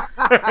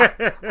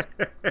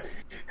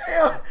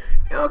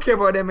 They don't care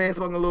about that man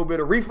smoking a little bit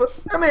of reefer.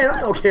 I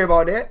don't care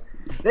about that.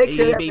 They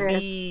care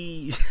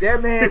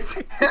that man's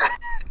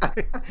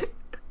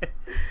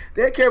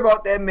they care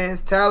about that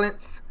man's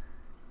talents,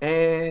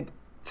 and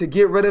to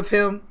get rid of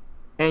him,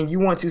 and you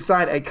want to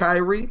sign a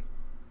Kyrie,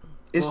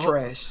 it's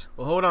trash.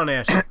 Well, hold on,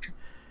 Ash.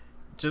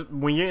 Just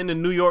when you're in the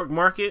New York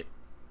market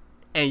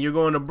and you're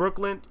going to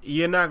Brooklyn,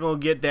 you're not gonna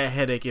get that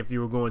headache if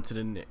you were going to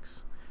the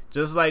Knicks.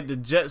 Just like the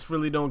Jets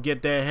really don't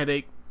get that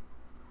headache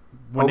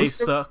when they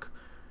suck.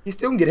 You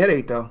still can get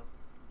headache though.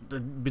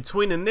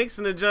 Between the Knicks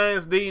and the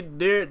Giants,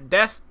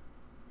 that's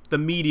the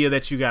media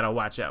that you gotta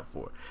watch out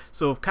for.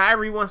 So if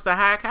Kyrie wants to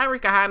hide, Kyrie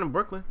can hide in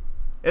Brooklyn.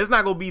 It's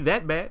not gonna be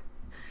that bad.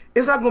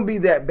 It's not gonna be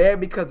that bad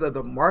because of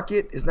the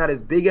market. It's not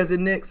as big as the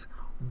Knicks.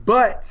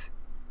 But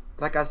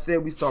like I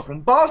said, we saw from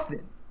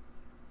Boston,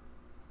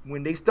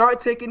 when they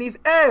start taking these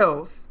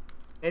L's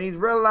and he's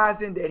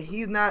realizing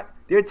that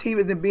their team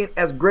isn't being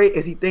as great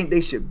as he think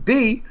they should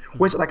be,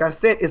 which like I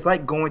said, is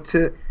like going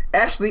to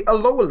actually a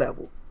lower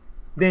level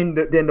than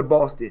the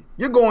Boston.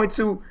 You're going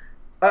to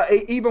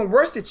a even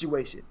worse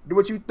situation than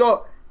what you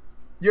thought.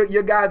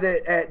 Your guys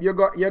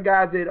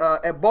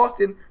at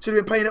Boston should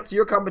have been playing up to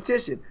your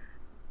competition.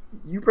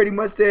 You pretty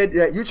much said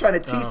that you're trying to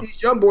teach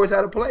these young boys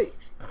how to play,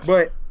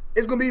 but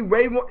it's gonna be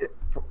way more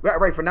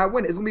for not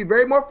winning. It's gonna be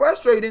very more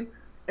frustrating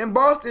in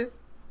Boston.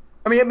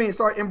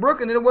 In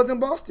Brooklyn than it was in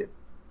Boston.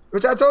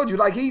 Which I told you,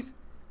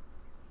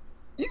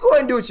 you go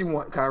ahead and do what you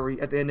want,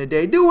 Kyrie. At the end of the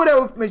day, do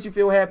whatever makes you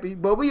feel happy.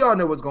 But we all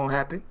know what's gonna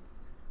happen.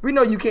 We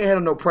know you can't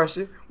handle no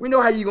pressure. We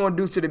know how you're going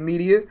to do to the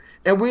media.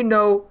 And we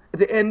know at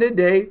the end of the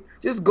day,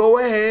 just go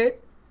ahead,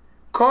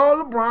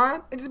 call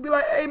LeBron, and just be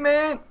like, hey,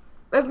 man,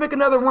 let's make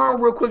another run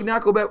real quick. Now I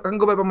can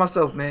go back by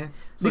myself, man.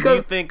 So do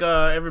you think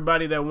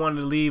everybody that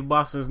wanted to leave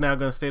Boston is now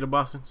going to stay to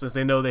Boston since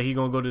they know that he's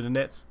going to go to the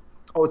Nets?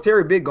 Oh,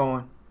 Terry Big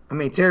gone.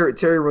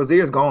 Terry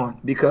Rozier's gone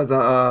because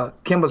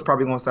Kemba's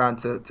probably going to sign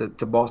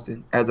to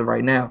Boston as of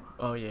right now.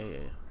 Oh, yeah.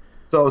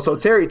 So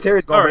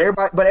Terry's gone,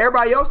 right. But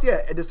everybody else,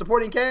 the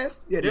supporting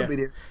cast, they'll be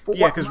there.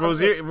 Because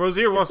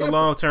Rozier wants a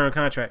long-term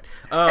contract.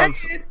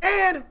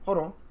 And hold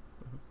on,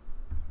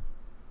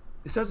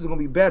 the Celtics are gonna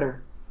be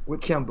better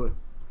with Kemba,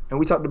 and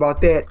we talked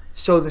about that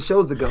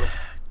shows ago.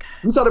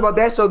 We talked about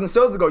that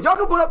shows ago. Y'all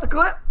can put up the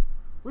clip.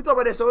 We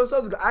talked about that shows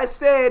ago. I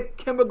said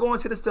Kemba going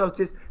to the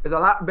Celtics is a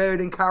lot better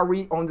than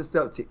Kyrie on the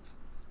Celtics.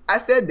 I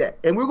said that,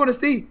 and we're gonna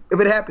see if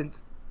it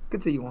happens.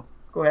 Continue on.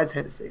 Go ahead. I just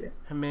had to say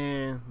that.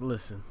 Man,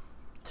 listen.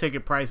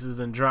 Ticket prices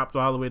and dropped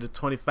all the way to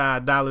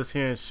 $25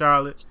 here in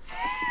Charlotte.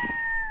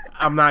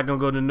 I'm not going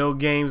to go to no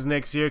games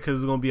next year because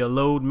it's going to be a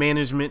load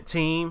management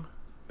team.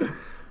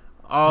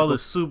 All the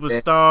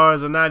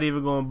superstars are not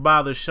even going to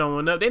bother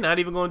showing up. They're not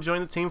even going to join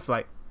the team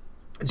flight.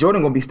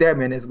 Jordan going to be stat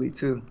man this week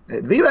too.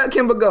 Leave that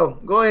Kemba go.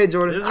 Go ahead,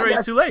 Jordan. This is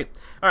already too late.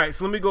 All right,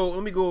 so let me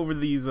go over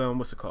these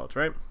what's it called,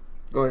 right?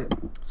 Go ahead.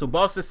 So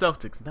Boston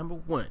Celtics, number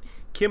 1,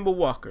 Kemba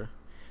Walker.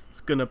 Is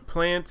going to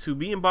plan to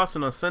be in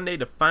Boston on Sunday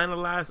to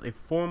finalize a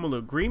formal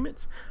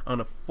agreement on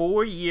a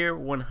 4-year,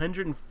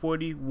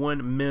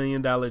 $141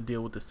 million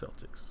deal with the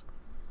Celtics.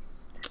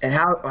 And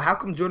how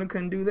come Jordan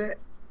couldn't do that?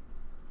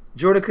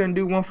 Jordan couldn't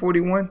do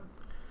 141?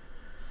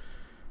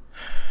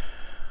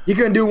 He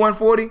couldn't do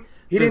 140?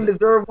 He didn't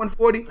deserve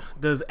 140?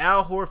 Does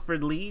Al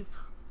Horford leave?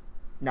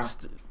 No.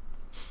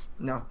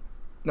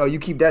 No, you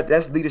keep that.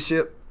 That's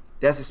leadership.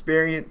 That's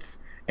experience.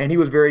 and he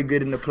was very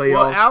good in the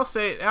Well,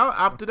 playoffs. Al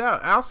opted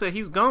out. Al said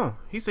he's gone.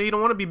 He said he don't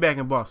want to be back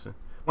in Boston.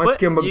 Once But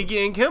Kimba, you're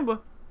getting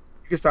Kimba.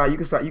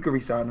 you can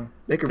resign him.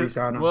 They could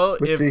resign him. Well,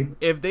 We'll see.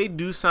 if they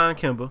do sign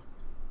Kimba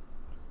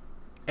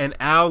and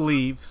Al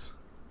leaves,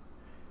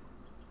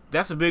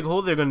 that's a big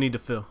hole they're gonna need to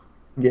fill.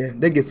 Yeah,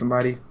 they get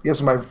somebody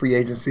for free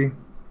agency.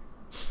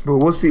 But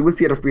we'll see. We'll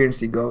see how the free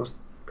agency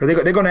goes.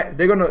 Because they're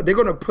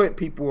gonna put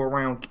people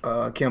around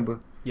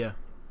Kimba. Yeah.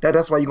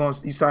 That's why you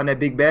sign that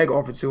big bag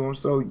offer to him.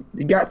 So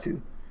you got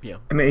to. Yeah.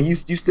 I mean, you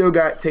still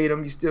got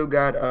Tatum. You still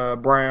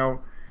got Brown.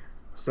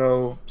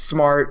 So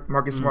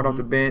Marcus Smart off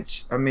the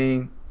bench. I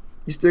mean,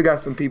 you still got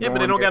some people. Yeah, but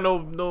they don't got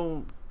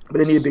no. But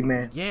they need a big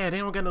man. Yeah, they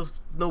don't got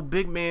no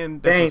big man.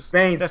 Baines,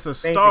 that's a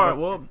star.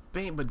 Well,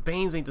 but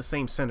Baines ain't the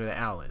same center that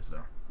Al is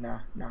though.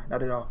 Nah,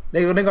 not at all.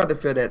 They got to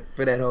fill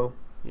that hole.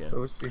 Yeah. So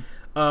we'll see.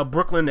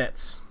 Brooklyn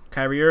Nets.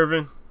 Kyrie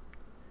Irving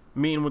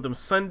meeting with them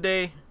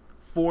Sunday.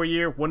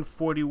 4-year,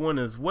 141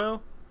 as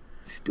well.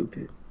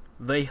 Stupid.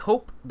 They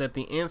hope that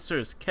the answer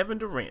is Kevin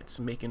Durant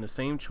making the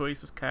same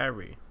choice as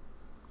Kyrie.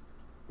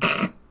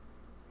 Oh,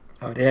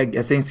 I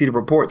guess they didn't see the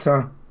reports,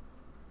 huh?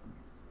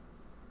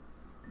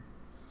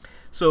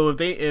 So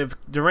if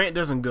Durant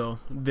doesn't go,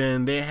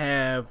 then they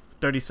have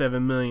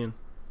 $37 million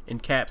in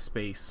cap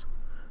space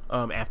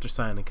after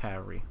signing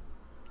Kyrie.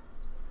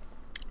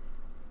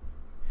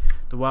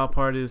 The wild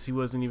part is he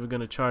wasn't even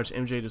going to charge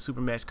MJ the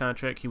supermax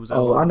contract. He was I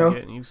know.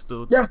 And he was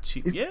still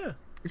cheap. Yeah.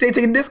 He ain't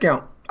taking a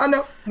discount. I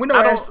know. We know.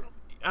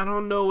 I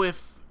don't know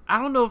if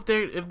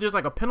there's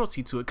like a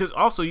penalty to it, because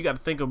also you got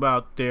to think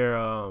about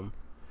their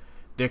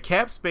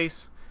cap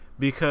space,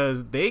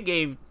 because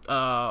they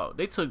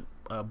took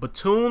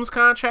Batum's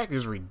contract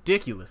is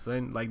ridiculous,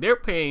 and like they're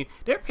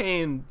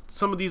paying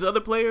some of these other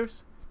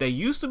players that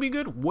used to be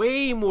good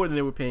way more than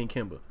they were paying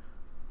Kimba.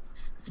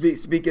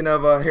 Speaking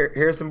of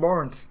Harrison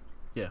Barnes.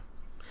 Yeah.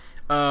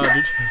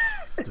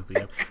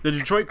 Stupid. The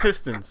Detroit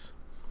Pistons,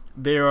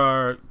 they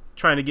are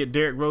trying to get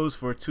Derrick Rose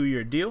for a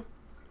 2-year deal.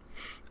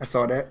 I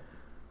saw that.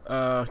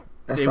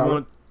 They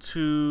want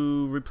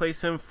to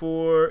replace him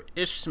for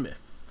Ish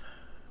Smith.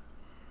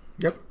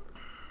 Yep.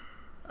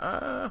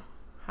 I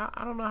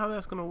don't know how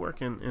that's gonna work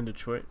in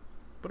Detroit,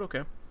 but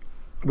okay.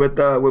 With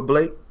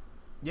Blake.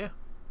 Yeah.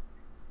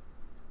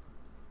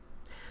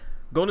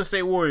 Golden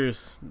State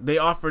Warriors. They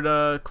offered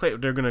Clay.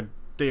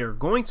 They are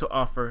going to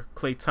offer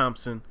Klay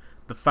Thompson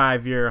the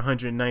 5-year,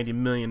 $190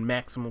 million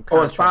maximum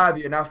contract. Oh, it's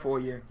 5-year, not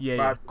 4-year.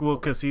 Yeah. Well,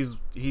 because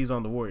he's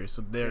on the Warriors,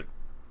 so the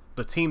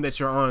team that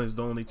you're on is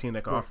the only team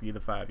that can offer you the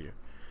 5-year.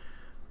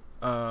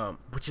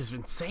 Which is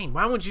insane.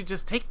 Why wouldn't you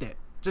just take that?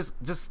 Just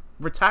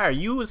retire.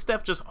 You and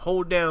Steph just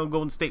hold down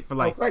Golden State for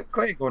life.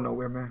 Clay ain't going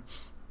nowhere, man.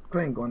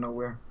 Clay ain't going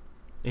nowhere.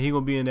 And he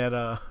gonna be in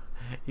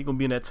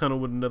that tunnel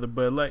with another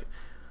Bud Light.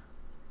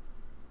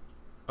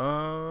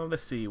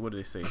 Let's see. What do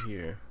they say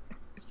here?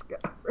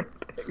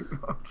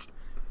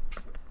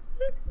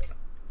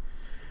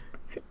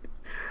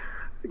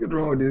 What's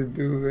wrong with this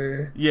dude,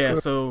 man? Yeah,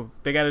 so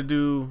they got to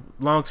do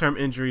long-term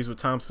injuries with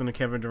Thompson and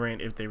Kevin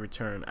Durant if they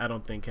return. I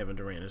don't think Kevin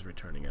Durant is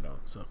returning at all.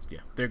 So,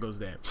 yeah, there goes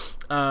that.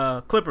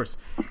 Clippers.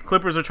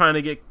 Clippers are trying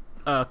to get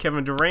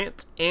Kevin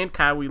Durant and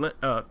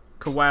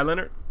Kawhi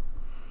Leonard.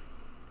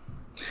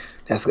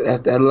 That's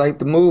like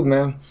the move,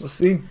 man. We'll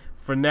see.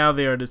 For now,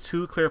 there are the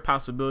two clear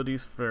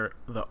possibilities for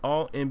the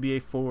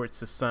all-NBA forwards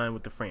to sign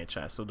with the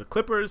franchise. So the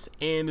Clippers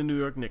and the New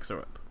York Knicks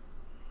are up.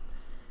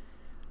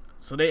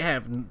 So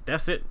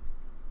that's it.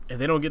 If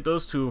they don't get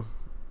those two,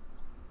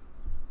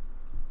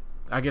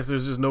 I guess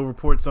there's just no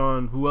reports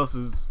on who else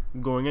is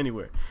going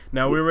anywhere.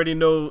 Now, we already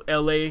know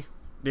LA.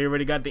 They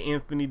already got the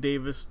Anthony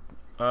Davis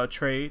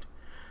trade.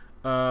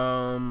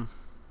 And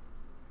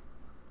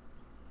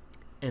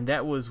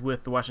that was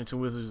with the Washington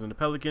Wizards and the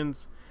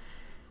Pelicans.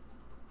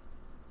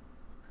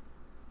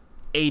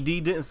 AD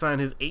didn't sign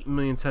his $8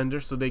 million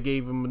tender, so they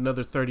gave him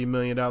another $30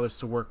 million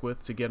to work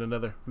with to get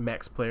another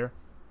max player.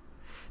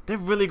 They're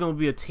really going to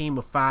be a team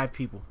of 5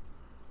 people.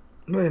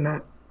 No, they're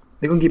not.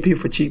 They're going to get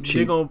people for cheap.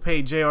 They're going to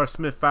pay J.R.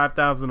 Smith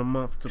 $5,000 a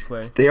month to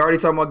play. They already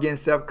talking about getting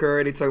Steph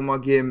Curry. They talking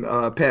about getting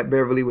Pat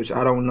Beverly, which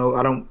I don't know.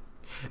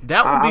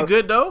 That would be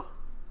good, though.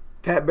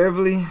 Pat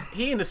Beverly.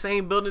 He in the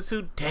same building,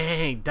 too.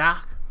 Dang,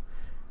 Doc.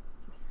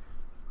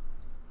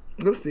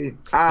 We'll see.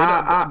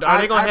 Are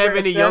they going to have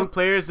any young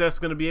players that's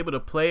going to be able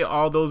to play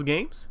all those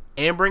games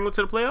and bring them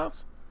to the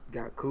playoffs?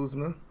 Got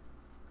Kuzma.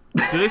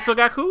 Do they still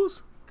got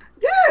Kuz?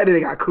 Yeah, they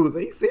got Kuz. Are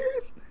you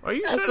serious? Are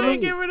you sure they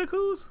ain't getting rid of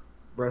Kuz?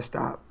 Bro,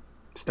 stop.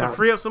 To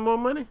free up some more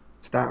money?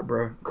 Stop,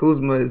 bro.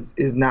 Kuzma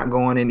is not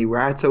going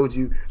anywhere. I told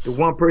you, the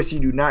one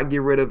person you do not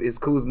get rid of is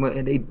Kuzma,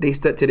 and they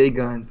stuck to their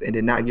guns and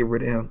did not get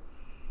rid of him.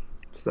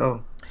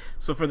 So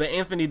for the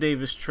Anthony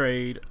Davis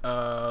trade,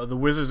 the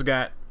Wizards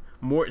got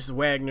Moritz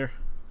Wagner,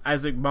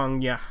 Isaac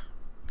Bonga,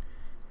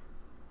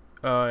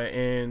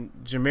 and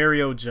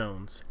Jamario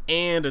Jones,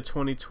 and a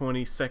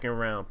 2020 second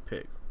round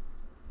pick.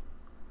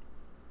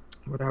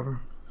 Whatever.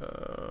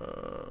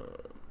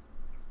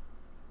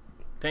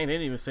 Dang, they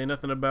didn't even say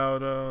nothing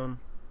about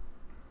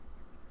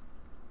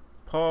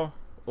Paul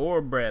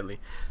or Bradley.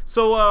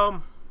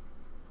 So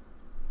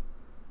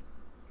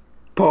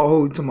Paul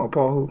who? You talking about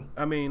Paul who?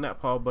 I mean,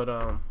 not Paul, but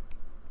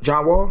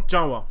John Wall?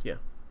 John Wall. Yeah,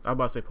 I was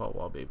about to say Paul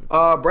Wall, baby.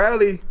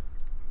 Bradley.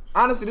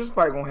 Honestly, this is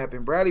probably gonna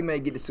happen. Bradley may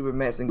get the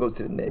Supermax and go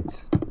to the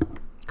Knicks.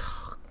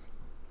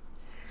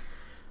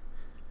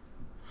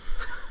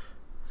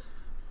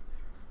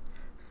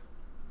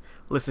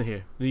 Listen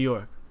here, New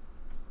York.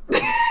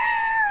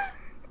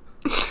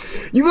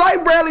 You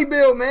like Bradley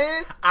Beal,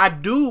 man? I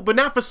do, but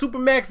not for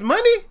Supermax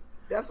money.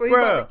 That's what he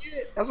about to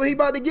get. That's what he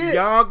about to get.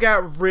 Y'all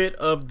got rid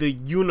of the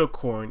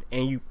unicorn,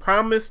 and you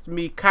promised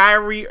me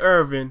Kyrie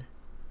Irving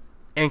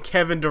and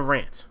Kevin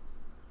Durant.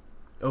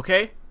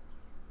 Okay?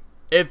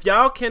 If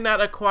y'all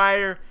cannot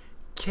acquire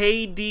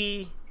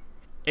KD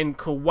and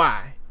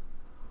Kawhi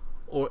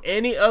or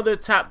any other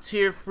top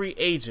tier free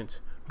agent,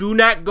 do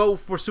not go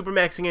for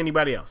Supermaxing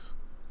anybody else.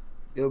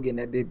 Bill getting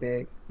that big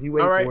bag. You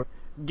wait All right? for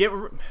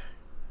it.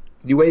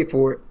 You wait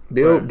for it.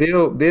 Bill.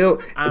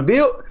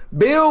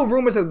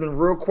 Rumors has been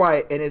real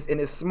quiet, and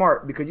it's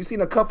smart because you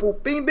seen a couple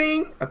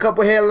a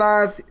couple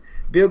headlines.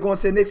 Bill going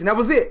to the Knicks, and that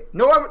was it.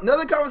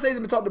 Another conversation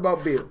been talked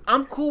about Bill.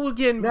 I'm cool with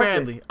getting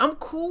Bradley. I'm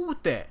cool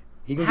with that.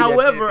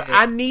 However,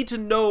 I need to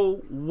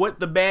know what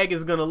the bag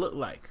is gonna look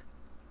like.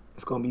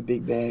 It's gonna be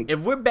big bag.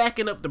 If we're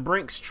backing up the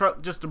Brinks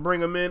truck just to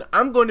bring him in,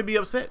 I'm going to be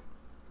upset.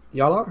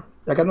 Y'all are.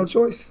 I got no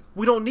choice.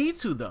 We don't need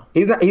to though.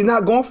 He's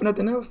not going for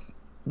nothing else.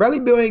 Bradley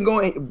Beal ain't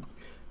going.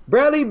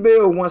 Bradley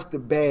Beal wants the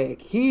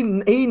bag. He's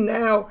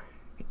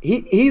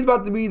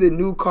about to be the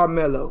new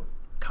Carmelo.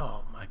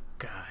 Oh my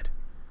God.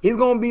 He's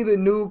gonna be the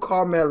new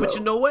Carmelo. But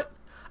you know what?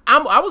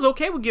 I was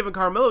okay with giving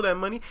Carmelo that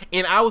money,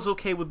 and I was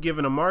okay with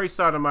giving Amari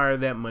Stoudemire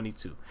that money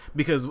too.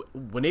 Because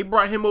when they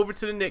brought him over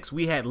to the Knicks,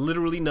 we had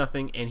literally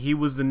nothing, and he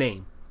was the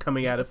name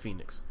coming out of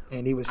Phoenix.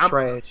 And he was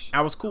trash.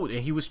 I was cool, and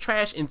he was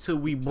trash until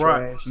we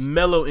brought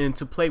Melo in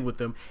to play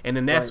with him, and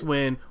then that's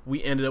when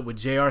we ended up with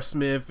J.R.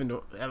 Smith and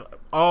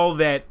all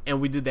that,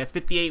 and we did that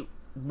 58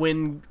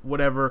 win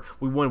whatever.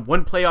 We won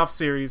one playoff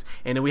series,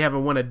 and then we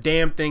haven't won a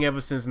damn thing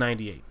ever since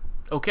 '98.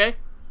 Okay,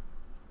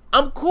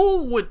 I'm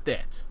cool with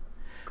that.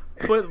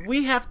 But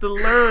we have to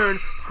learn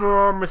from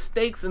our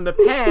mistakes in the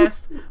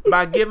past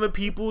by giving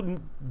people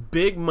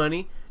big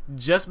money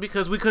just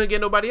because we couldn't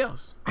get nobody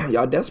else.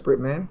 Y'all desperate,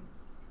 man.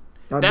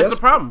 That's the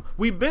problem.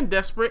 We've been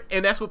desperate,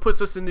 and that's what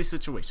puts us in these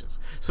situations.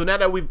 So now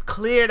that we've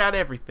cleared out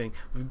everything,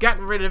 we've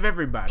gotten rid of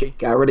everybody.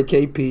 Got rid of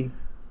KP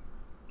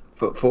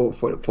for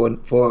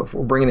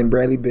bringing in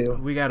Bradley Beal.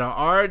 We got a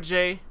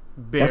RJ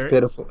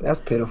Barrett. That's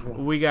pitiful.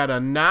 We got a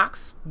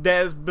Knox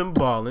that's been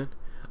balling.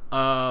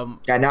 Got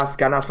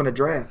Knox from the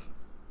draft.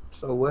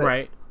 So what?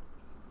 Right.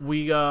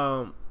 We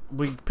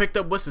picked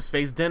up what's his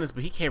face, Dennis,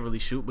 but he can't really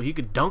shoot, but he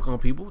could dunk on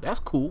people. That's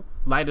cool.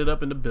 Light it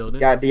up in the building.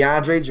 Got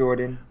DeAndre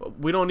Jordan.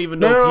 We don't even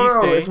know if he's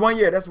staying. It's 1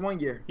 year. That's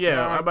 1 year.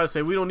 Yeah, I'm about to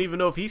say we don't even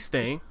know if he's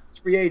staying. He's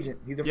a free agent.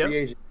 He's a free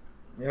agent.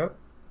 Yep.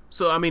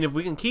 So I mean, if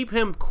we can keep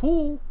him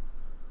cool,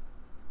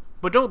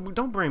 but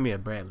don't bring me a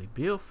Bradley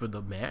Beal for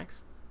the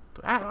max.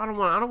 I don't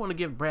want to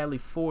give Bradley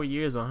 4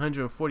 years,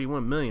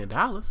 $141 million.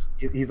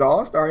 He's an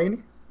all-star, ain't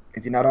he?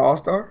 Is he not an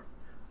all-star?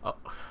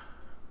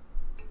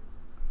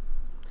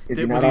 Was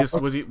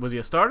he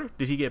a starter?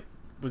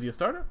 Was he a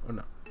starter or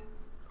no?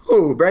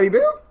 Who, Bradley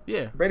Beal?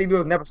 Yeah. Bradley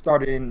Beal never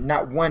started in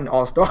not one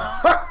all-star.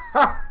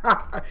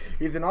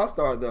 He's an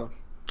all-star though.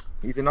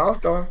 He's an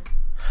all-star.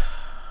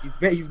 He's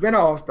been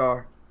an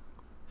all-star.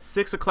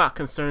 6 o'clock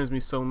concerns me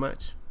so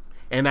much,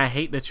 and I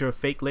hate that you're a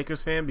fake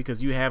Lakers fan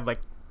because you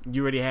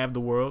already have the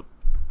world.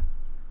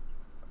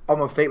 I'm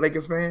a fake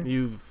Lakers fan.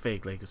 You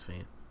fake Lakers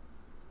fan.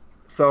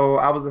 So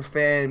I was a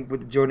fan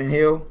with Jordan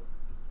Hill.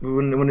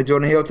 When the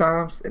Jordan Hill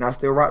times, and I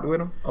still rocked with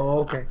him. Oh,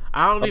 okay.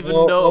 I don't even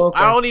know. Okay.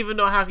 I don't even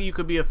know how you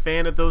could be a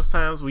fan at those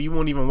times when you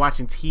weren't even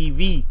watching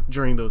TV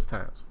during those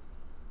times.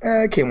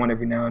 I came on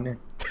every now and then.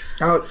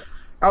 I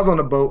was on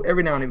a boat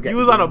every now and then. You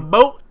was on a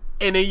boat,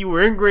 and then you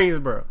were in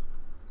Greensboro.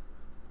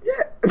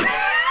 Yeah.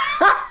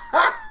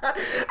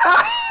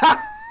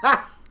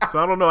 So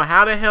I don't know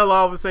how the hell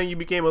all of a sudden you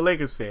became a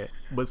Lakers fan,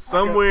 but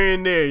somewhere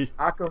in there,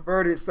 I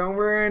converted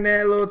somewhere in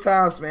that little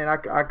time span.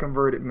 I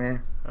converted,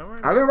 man. All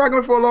right. I've been rocking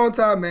with for a long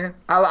time, man.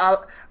 I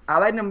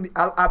like them.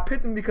 I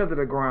picked them because of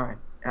the grind.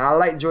 And I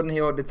liked Jordan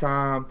Hill at the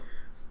time,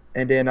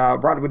 and then I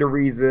rocked with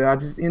Ariza. I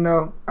just,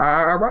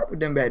 I rocked with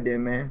them back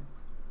then, man.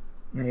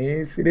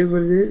 It is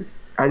what it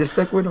is. I just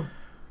stuck with them.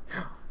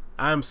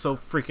 I'm so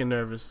freaking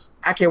nervous.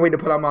 I can't wait to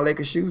put out my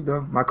Lakers shoes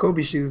though. My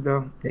Kobe shoes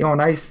though. They on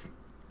ice.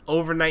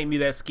 Overnight me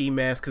that ski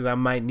mask because I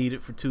might need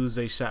it for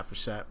Tuesday shot for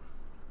shot.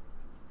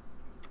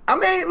 I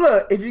mean,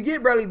 look, if you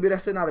get Bradley Beal,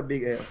 that's still not a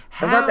big L.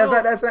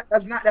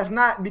 That's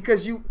not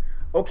because you.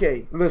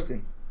 Okay,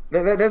 listen.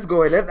 Let's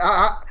go ahead.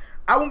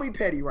 I won't be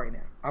petty right now.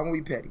 I won't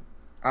be petty.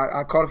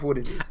 I call it for what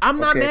it is. I'm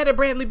not mad at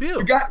Bradley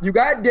Beal. You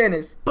got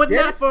Dennis, but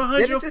Dennis, not for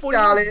 140. Dennis is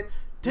solid.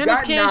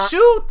 Dennis can't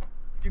shoot.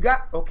 You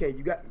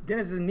got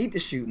Dennis doesn't need to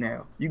shoot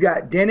now. You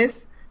got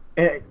Dennis,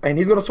 and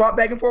he's gonna swap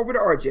back and forth with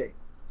RJ,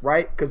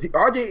 right? Because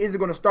RJ isn't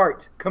gonna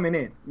start coming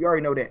in. We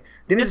already know that.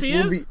 Dennis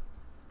will be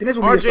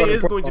RJ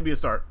is going to be a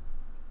start.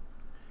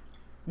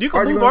 You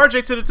can move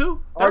RJ to the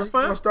 2. That's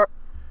fine.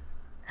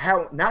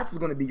 how Knox is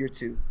going to be your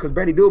 2 because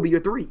Bradley Beal will be your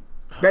 3.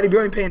 Bradley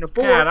Beal ain't paying the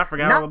 4. God, I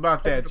forgot Knox all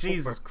about that. is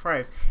Jesus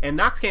Christ. And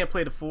Knox can't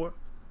play the 4.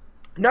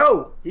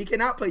 No, he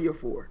cannot play your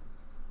 4.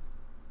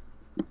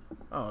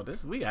 Oh,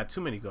 we got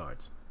too many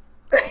guards.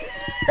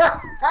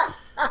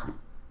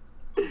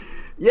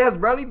 Yes,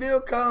 Bradley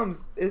Beal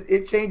comes.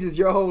 It changes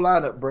your whole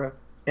lineup, bruh.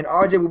 And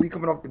RJ will be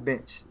coming off the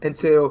bench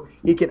until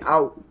he can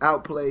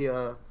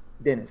outplay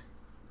Dennis.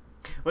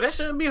 Well, that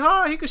shouldn't be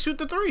hard. He could shoot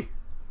the 3.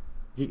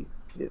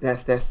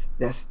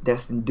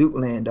 That's in Duke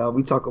land, dog.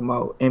 We talking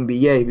about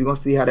NBA. We're gonna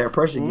see how that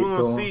pressure gets on.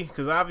 We'll see,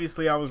 because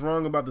obviously I was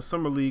wrong about the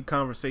summer league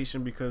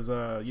conversation because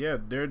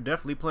they're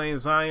definitely playing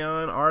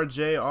Zion,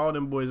 RJ, all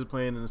them boys are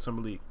playing in the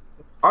summer league.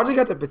 RJ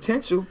got the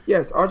potential.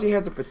 Yes, RJ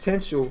has the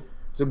potential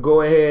to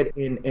go ahead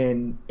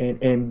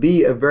and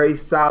be a very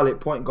solid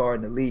point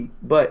guard in the league.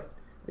 But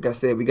like I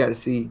said, we got to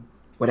see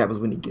what happens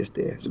when he gets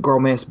there. It's a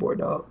grown man sport,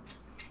 dog.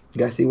 You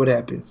got to see what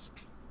happens.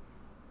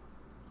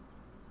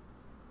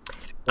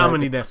 I'm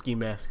going to need that ski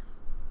mask.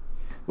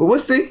 Well, we'll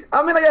see.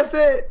 I mean, like I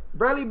said,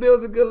 Bradley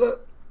Beal's a good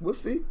look. We'll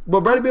see.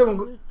 But Bradley Beal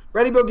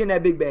getting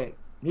that big bag.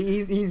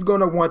 He's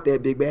going to want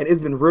that big bag. It's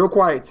been real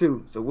quiet,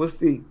 too. So we'll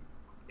see.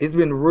 It's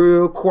been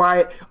real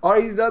quiet. All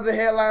these other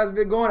headlines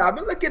been going. I've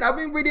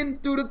been reading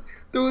through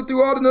all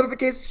the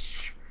notifications.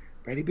 Shh,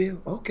 Bradley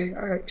Beal. Okay,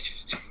 all right.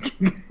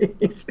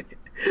 It's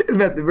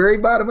at the very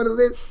bottom of the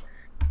list.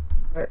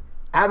 I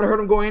haven't heard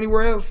him go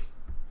anywhere else.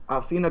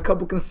 I've seen a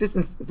couple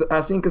consistency.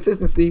 I've seen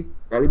consistency.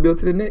 Bradley Beal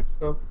to the Knicks.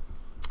 So,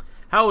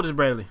 how old is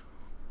Bradley?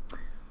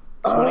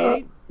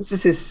 28. This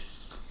is his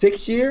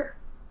 6th year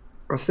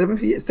or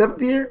 7th year. 7th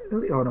year.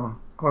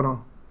 Hold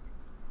on.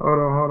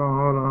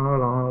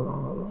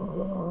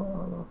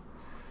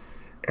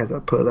 As I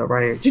put it up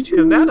right here.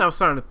 Because now I'm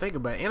starting to think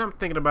about it. And I'm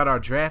thinking about our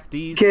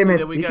draftees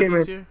that we got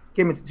this year.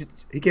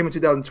 He came in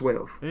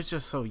 2012. It's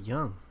just so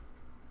young.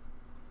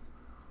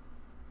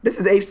 This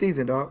is 8th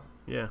season, dog.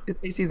 Yeah.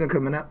 It's 8th season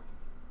coming up.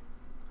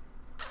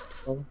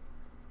 So.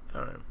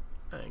 All right.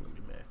 I ain't going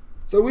to be mad.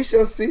 So we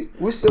shall see.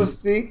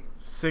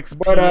 6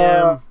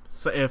 p.m.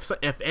 So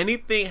if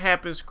anything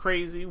happens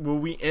crazy where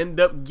we end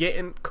up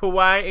getting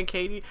Kawhi and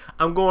KD,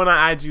 I'm going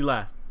on IG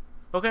Live.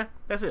 Okay,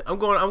 that's it. I'm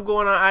going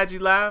on IG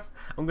Live.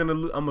 I'm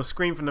gonna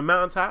scream from the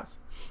mountaintops.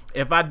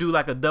 If I do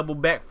like a double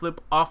backflip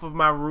off of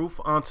my roof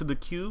onto the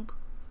cube.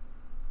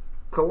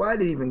 Kawhi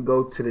didn't even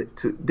go to the.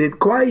 Did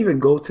Kawhi even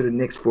go to the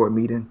Knicks for a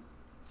meeting?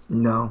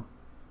 No.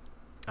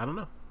 I don't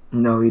know.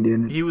 No, he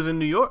didn't. He was in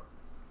New York.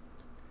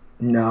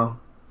 No,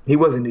 he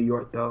was in New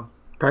York though.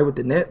 Probably with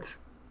the Nets.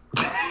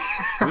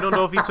 We don't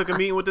know if he took a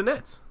meeting with the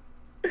Nets.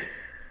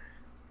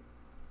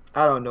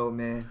 I don't know,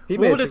 man. What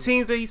were the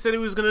teams that he said he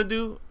was gonna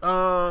do?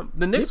 The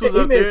Knicks was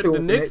up there. The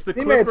Knicks, the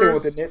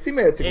Clippers,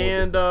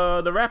 and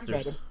the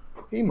Raptors.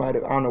 He might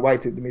have. I don't know why he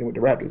took the meeting with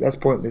the Raptors. That's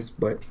pointless.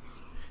 But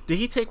did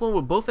he take one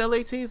with both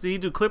LA teams? Did he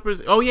do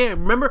Clippers? Oh yeah,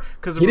 remember?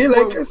 Because he did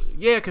Lakers.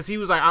 Yeah, because he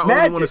was like, I only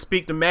want to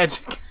speak the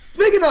Magic.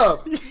 Speaking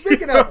of,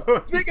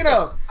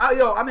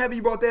 I'm happy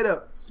you brought that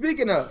up.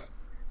 Speaking of,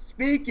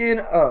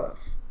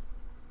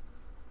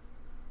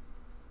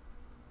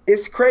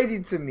 it's crazy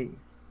to me.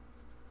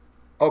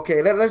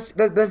 Okay, let's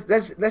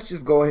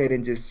just go ahead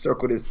and just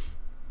circle this,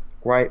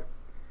 right?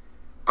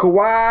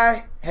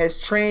 Kawhi has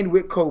trained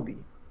with Kobe,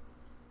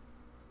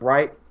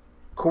 right?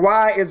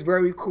 Kawhi is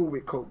very cool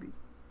with Kobe.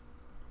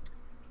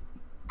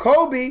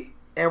 Kobe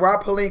and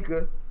Rob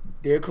Pelinka,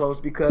 they're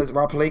close because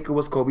Rob Pelinka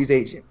was Kobe's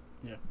agent.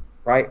 Yeah.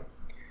 Right?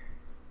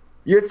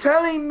 You're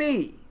telling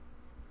me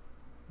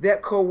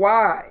that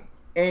Kawhi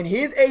and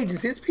his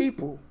agents, his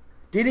people,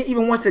 didn't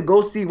even want to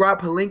go see Rob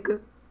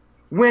Pelinka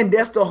when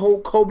that's the whole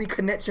Kobe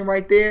connection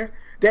right there?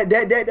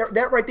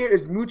 That right there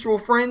is mutual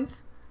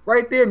friends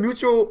right there,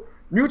 mutual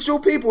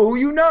people who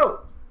you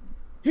know.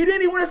 He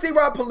didn't even want to see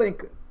Rob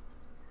Pelinka.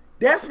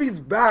 That speaks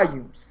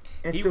volumes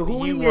into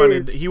who he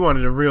is. He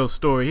wanted a real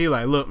story. He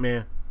like, look,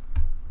 man,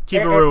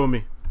 keep it real with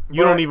me.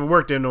 You don't even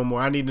work there no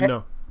more. I need to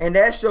know. And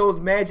that shows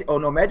Magic. Oh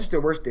no, Magic still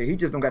works there. He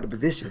just don't got the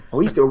position. Oh,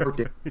 he still worked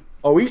there.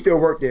 He still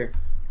worked there.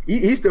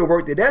 He still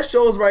worked there. That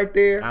shows right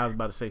there. I was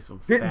about to say some.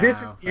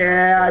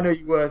 I know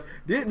you was.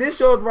 This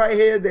shows right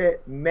here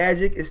that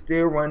Magic is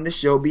still running the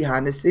show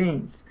behind the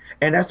scenes,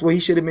 and that's what he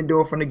should have been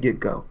doing from the get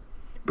go.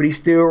 But he's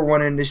still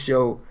running the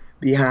show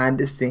behind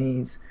the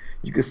scenes.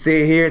 You can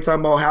sit here and talk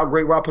about how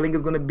great Rob Pelinka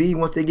is going to be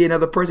once they get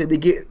another person. They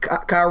get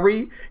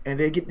Kyrie and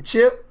they get the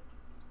chip.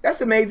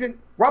 That's amazing.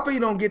 Rob Pelinka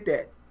don't get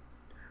that.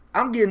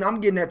 I'm giving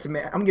that to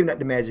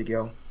Magic,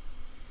 yo.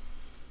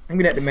 I'm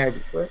giving that to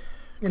Magic, but.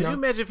 Could you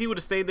imagine if he would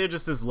have stayed there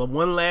just this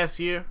one last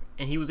year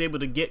and he was able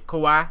to get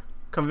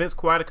convince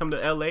Kawhi to come to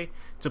LA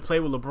to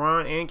play with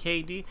LeBron and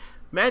KD?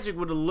 Magic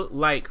would have looked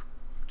like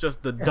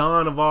just the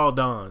Don of all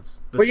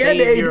Dons, the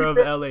savior of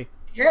LA.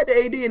 He had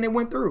the AD and it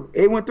went through.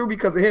 It went through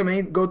because of him. It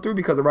didn't go through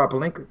because of Rob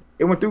Pelinka.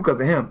 It went through because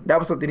of him. That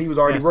was something he was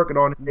already working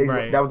on.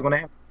 Right. That was going to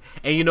happen.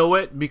 And you know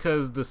what?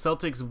 Because the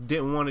Celtics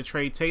didn't want to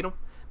trade Tatum,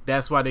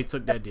 that's why they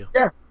took that deal.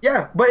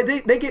 Yeah. But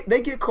they get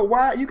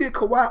Kawhi. You get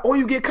Kawhi or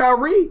you get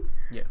Kyrie.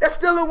 Yeah. That's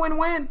still a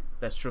win-win.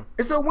 That's true.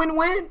 It's a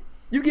win-win.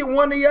 You get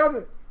one or the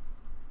other.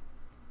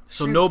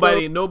 So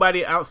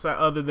nobody outside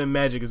other than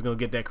Magic is gonna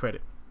get that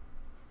credit.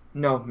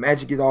 No,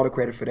 Magic gets all the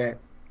credit for that.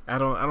 I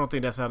don't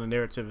think that's how the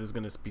narrative is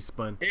gonna be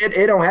spun.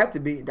 It don't have to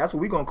be. That's what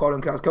we gonna call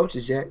them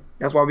coaches, Jack.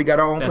 That's why we got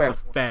our own platform.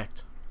 That's a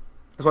fact.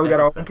 That's why we got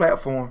our own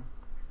platform.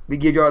 We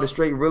give y'all the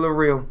straight, real and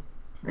real.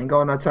 Ain't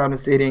got no time to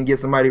sit here and give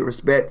somebody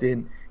respect,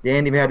 and they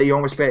ain't even have their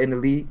own respect in the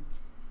league.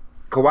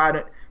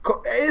 Kawhi,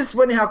 it's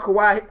funny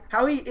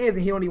how he is,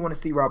 and he don't even want to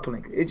see Rob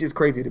Pelinka. It's just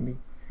crazy to me.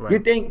 Right. You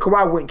think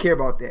Kawhi wouldn't care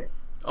about that?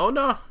 Oh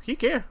no, he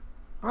care.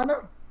 I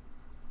know.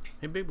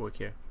 Hey, big boy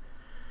care.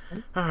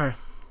 All right.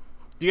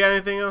 Do you got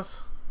anything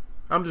else?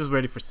 I'm just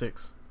ready for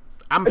 6.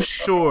 I'm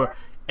sure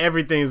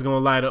everything is gonna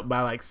light up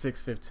by like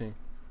 6:15.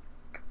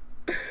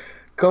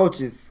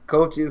 Coaches.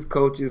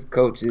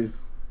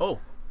 Oh,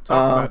 talk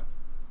about it.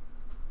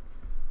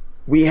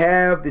 We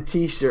have the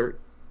T-shirt.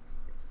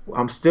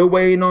 I'm still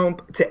waiting on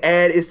to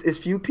add its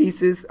few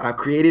pieces. I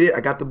created it.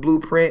 I got the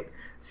blueprint.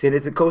 Sent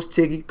it to Coach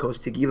Tiggy. Coach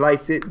Tiggy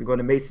likes it. We're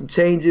gonna make some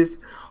changes.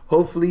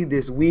 Hopefully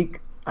this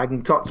week I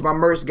can talk to my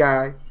merch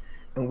guy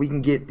and we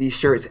can get these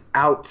shirts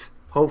out.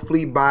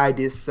 Hopefully by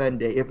this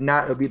Sunday. If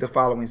not, it'll be the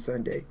following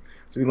Sunday.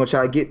 So we're gonna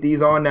try to get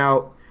these on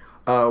out.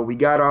 We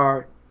got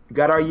our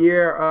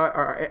year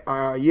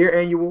our year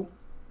annual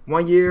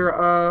 1 year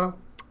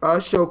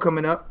show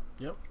coming up.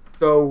 Yep.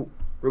 So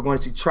we're going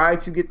to try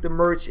to get the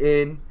merch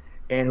in,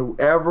 and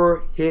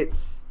whoever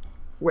hits,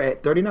 we're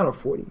at 39 or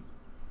 40.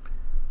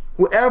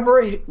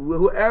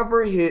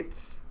 Whoever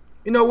hits,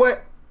 you know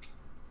what?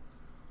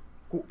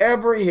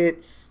 Whoever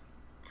hits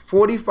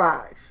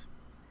 45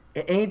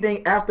 and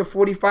anything after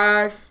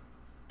 45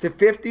 to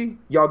 50,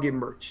 y'all get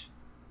merch.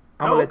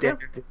 I'm gonna let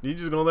that happen. You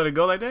just gonna let it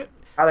go like that?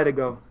 I'll let it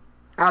go.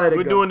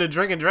 We're doing the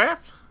drink and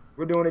draft?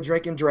 We're doing a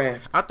drink and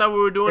draft. I thought we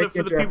were doing it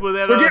for the people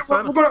that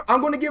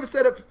I'm going to give a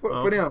setup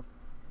for them.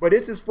 But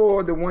this is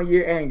for the 1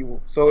 year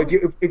annual. So if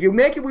you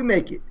make it, we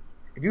make it.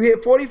 If you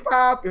hit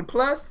 45 and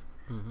plus,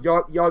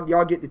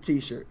 y'all get the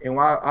T-shirt. And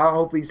I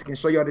hopefully can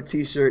show y'all the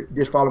T-shirt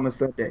this following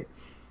Sunday.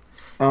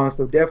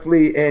 So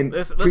definitely, and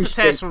let's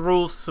attach some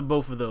rules to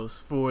both of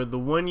those. For the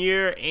 1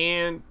 year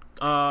and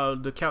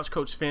the Couch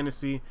Coach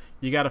Fantasy,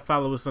 you got to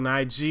follow us on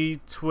IG,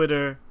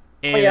 Twitter,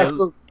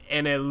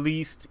 and at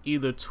least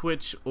either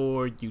Twitch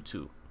or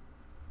YouTube.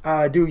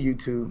 Do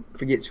YouTube.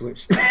 Forget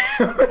Twitch.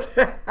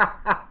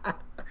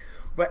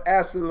 But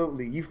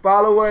absolutely, you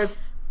follow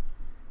us.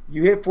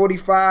 You hit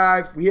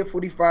 45. We hit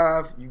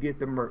 45. You get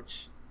the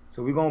merch.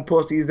 So we're gonna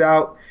post these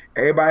out.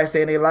 Everybody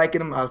saying they liking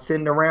them. I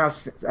sent it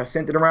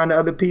around to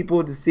other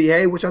people to see,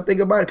 hey, what y'all think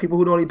about it. People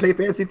who don't even play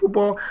fantasy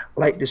football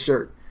like the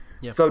shirt.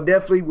 Yep. So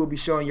definitely, we'll be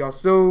showing y'all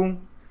soon.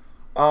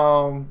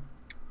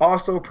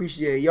 Also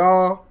appreciate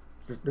y'all,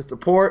 the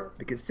support,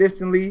 the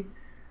consistently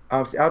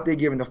out there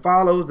giving the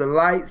follows, the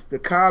likes, the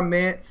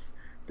comments,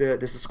 the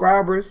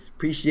subscribers.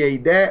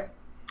 Appreciate that.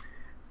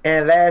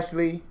 And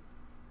lastly,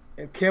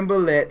 if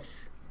Jordan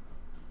lets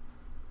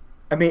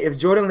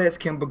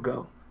Kemba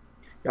go,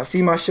 y'all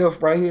see my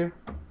shelf right here?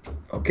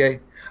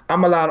 Okay,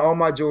 I'm allowing all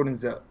my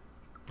Jordans up.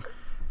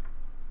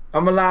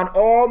 I'm allowing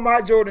all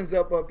my Jordans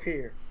up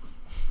here.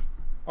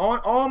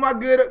 On my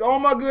good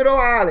old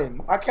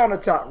island, my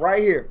countertop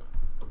right here.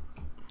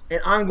 And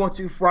I'm going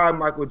to fry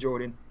Michael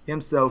Jordan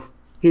himself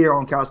here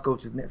on Couch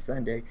Coaches next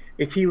Sunday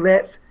if he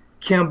lets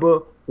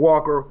Kemba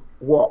Walker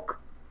walk.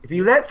 If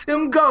he lets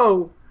him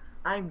go,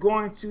 I'm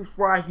going to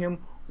fry him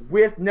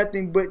with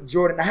nothing but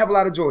Jordan. I have a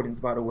lot of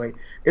Jordans, by the way.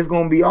 It's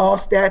going to be all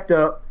stacked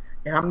up,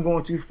 and I'm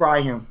going to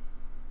fry him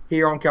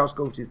here on Couch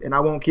Coaches, and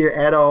I won't care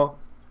at all.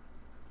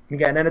 We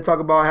got nothing to talk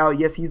about how,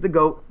 yes, he's the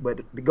GOAT,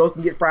 but the GOATs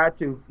can get fried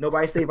too.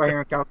 Nobody safe out here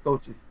on Couch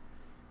Coaches.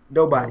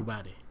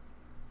 Nobody.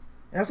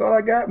 That's all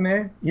I got,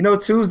 man. You know,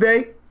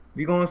 Tuesday,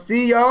 we're going to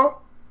see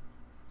y'all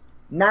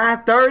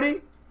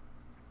 9:30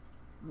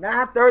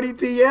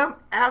 p.m.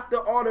 after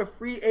all the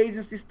free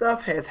agency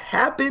stuff has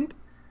happened.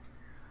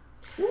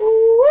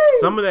 Woo-wee.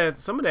 Some of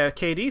that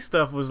KD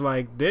stuff was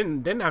like, they're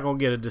not going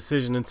to get a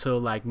decision until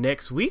like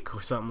next week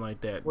or something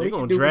like that. They're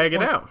going to drag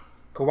it out.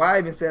 Kawhi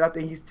even said, I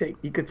think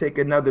he could take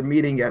another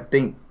meeting, I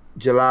think,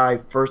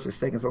 July 1st or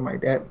 2nd, something like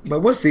that.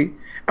 But we'll see.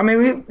 I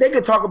mean, they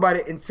could talk about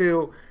it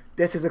until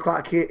that 6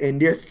 o'clock hit, and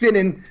they're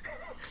sending.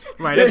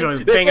 Right, they're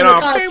just banging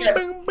off. Bing,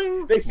 bing,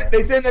 bing. They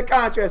send the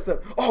contracts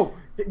up. Oh,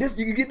 this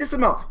you can get this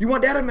amount. You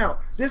want that amount?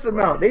 This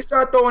amount. Right. They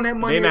start throwing that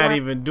money. They're not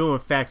even doing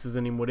faxes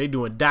anymore. They're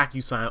doing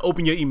DocuSign.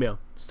 Open your email.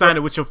 Sign it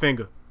with your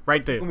finger.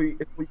 Right there.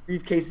 It's gonna be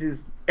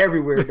briefcases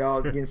everywhere,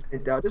 dogs, getting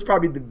sent out. This is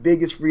probably the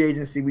biggest free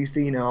agency we've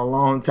seen in a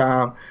long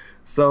time.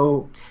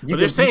 So, but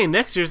they're saying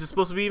next year's is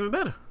supposed to be even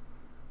better.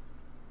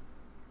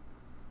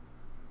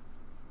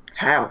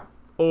 How?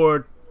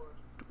 Or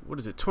what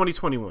is it?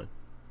 2021.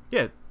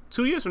 Yeah,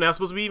 2 years from now it's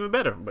supposed to be even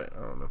better. But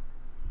I don't know.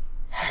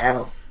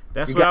 How?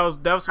 That's what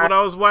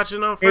I was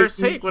watching on First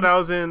Take when I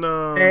was in.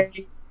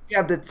 You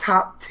have the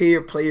top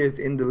tier players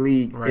in the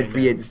league in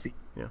free agency.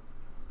 Yeah.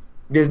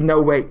 There's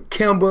no way.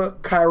 Kemba,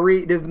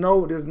 Kyrie. There's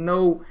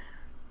nothing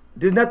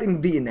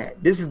beating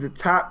that. This is the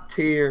top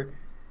tier.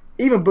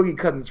 Even Boogie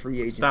Cousins free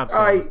agent. Stop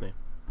saying his name.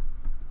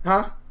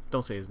 Huh?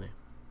 Don't say his name.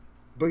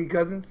 Boogie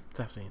Cousins?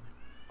 Stop saying it.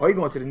 Oh, he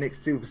going to the Knicks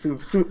too. Super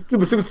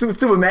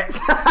Max.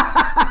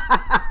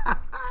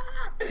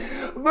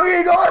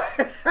 Boogie going.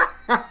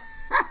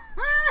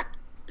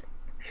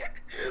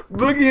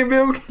 Boogie and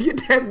Bill can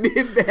get that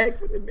bid back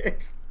for the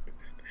Knicks.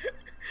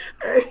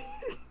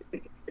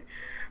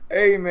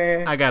 Hey,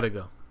 man. I gotta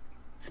go.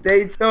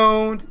 Stay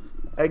tuned.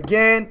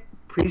 Again,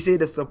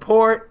 appreciate the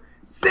support.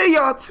 See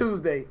y'all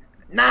Tuesday,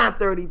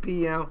 9:30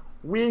 p.m.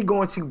 We're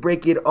going to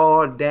break it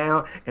all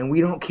down, and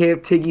we don't care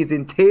if Tiggy's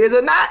in tears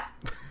or not.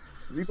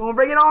 We're going to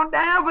break it on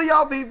down for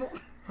y'all people.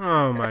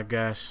 Oh, my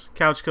gosh.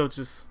 Couch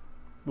Coaches,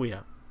 we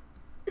out.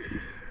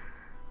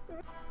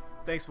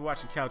 Thanks for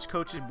watching Couch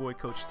Coaches. Boy,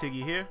 Coach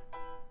Tiggy here.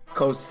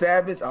 Coach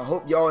Savage, I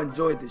hope y'all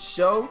enjoyed the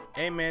show.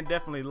 Hey, man,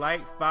 definitely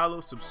like,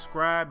 follow,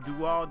 subscribe,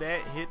 do all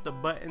that. Hit the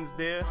buttons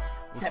there.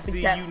 We'll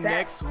see you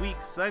next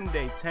week,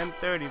 Sunday,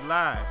 10:30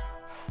 live.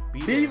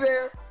 Be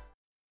there.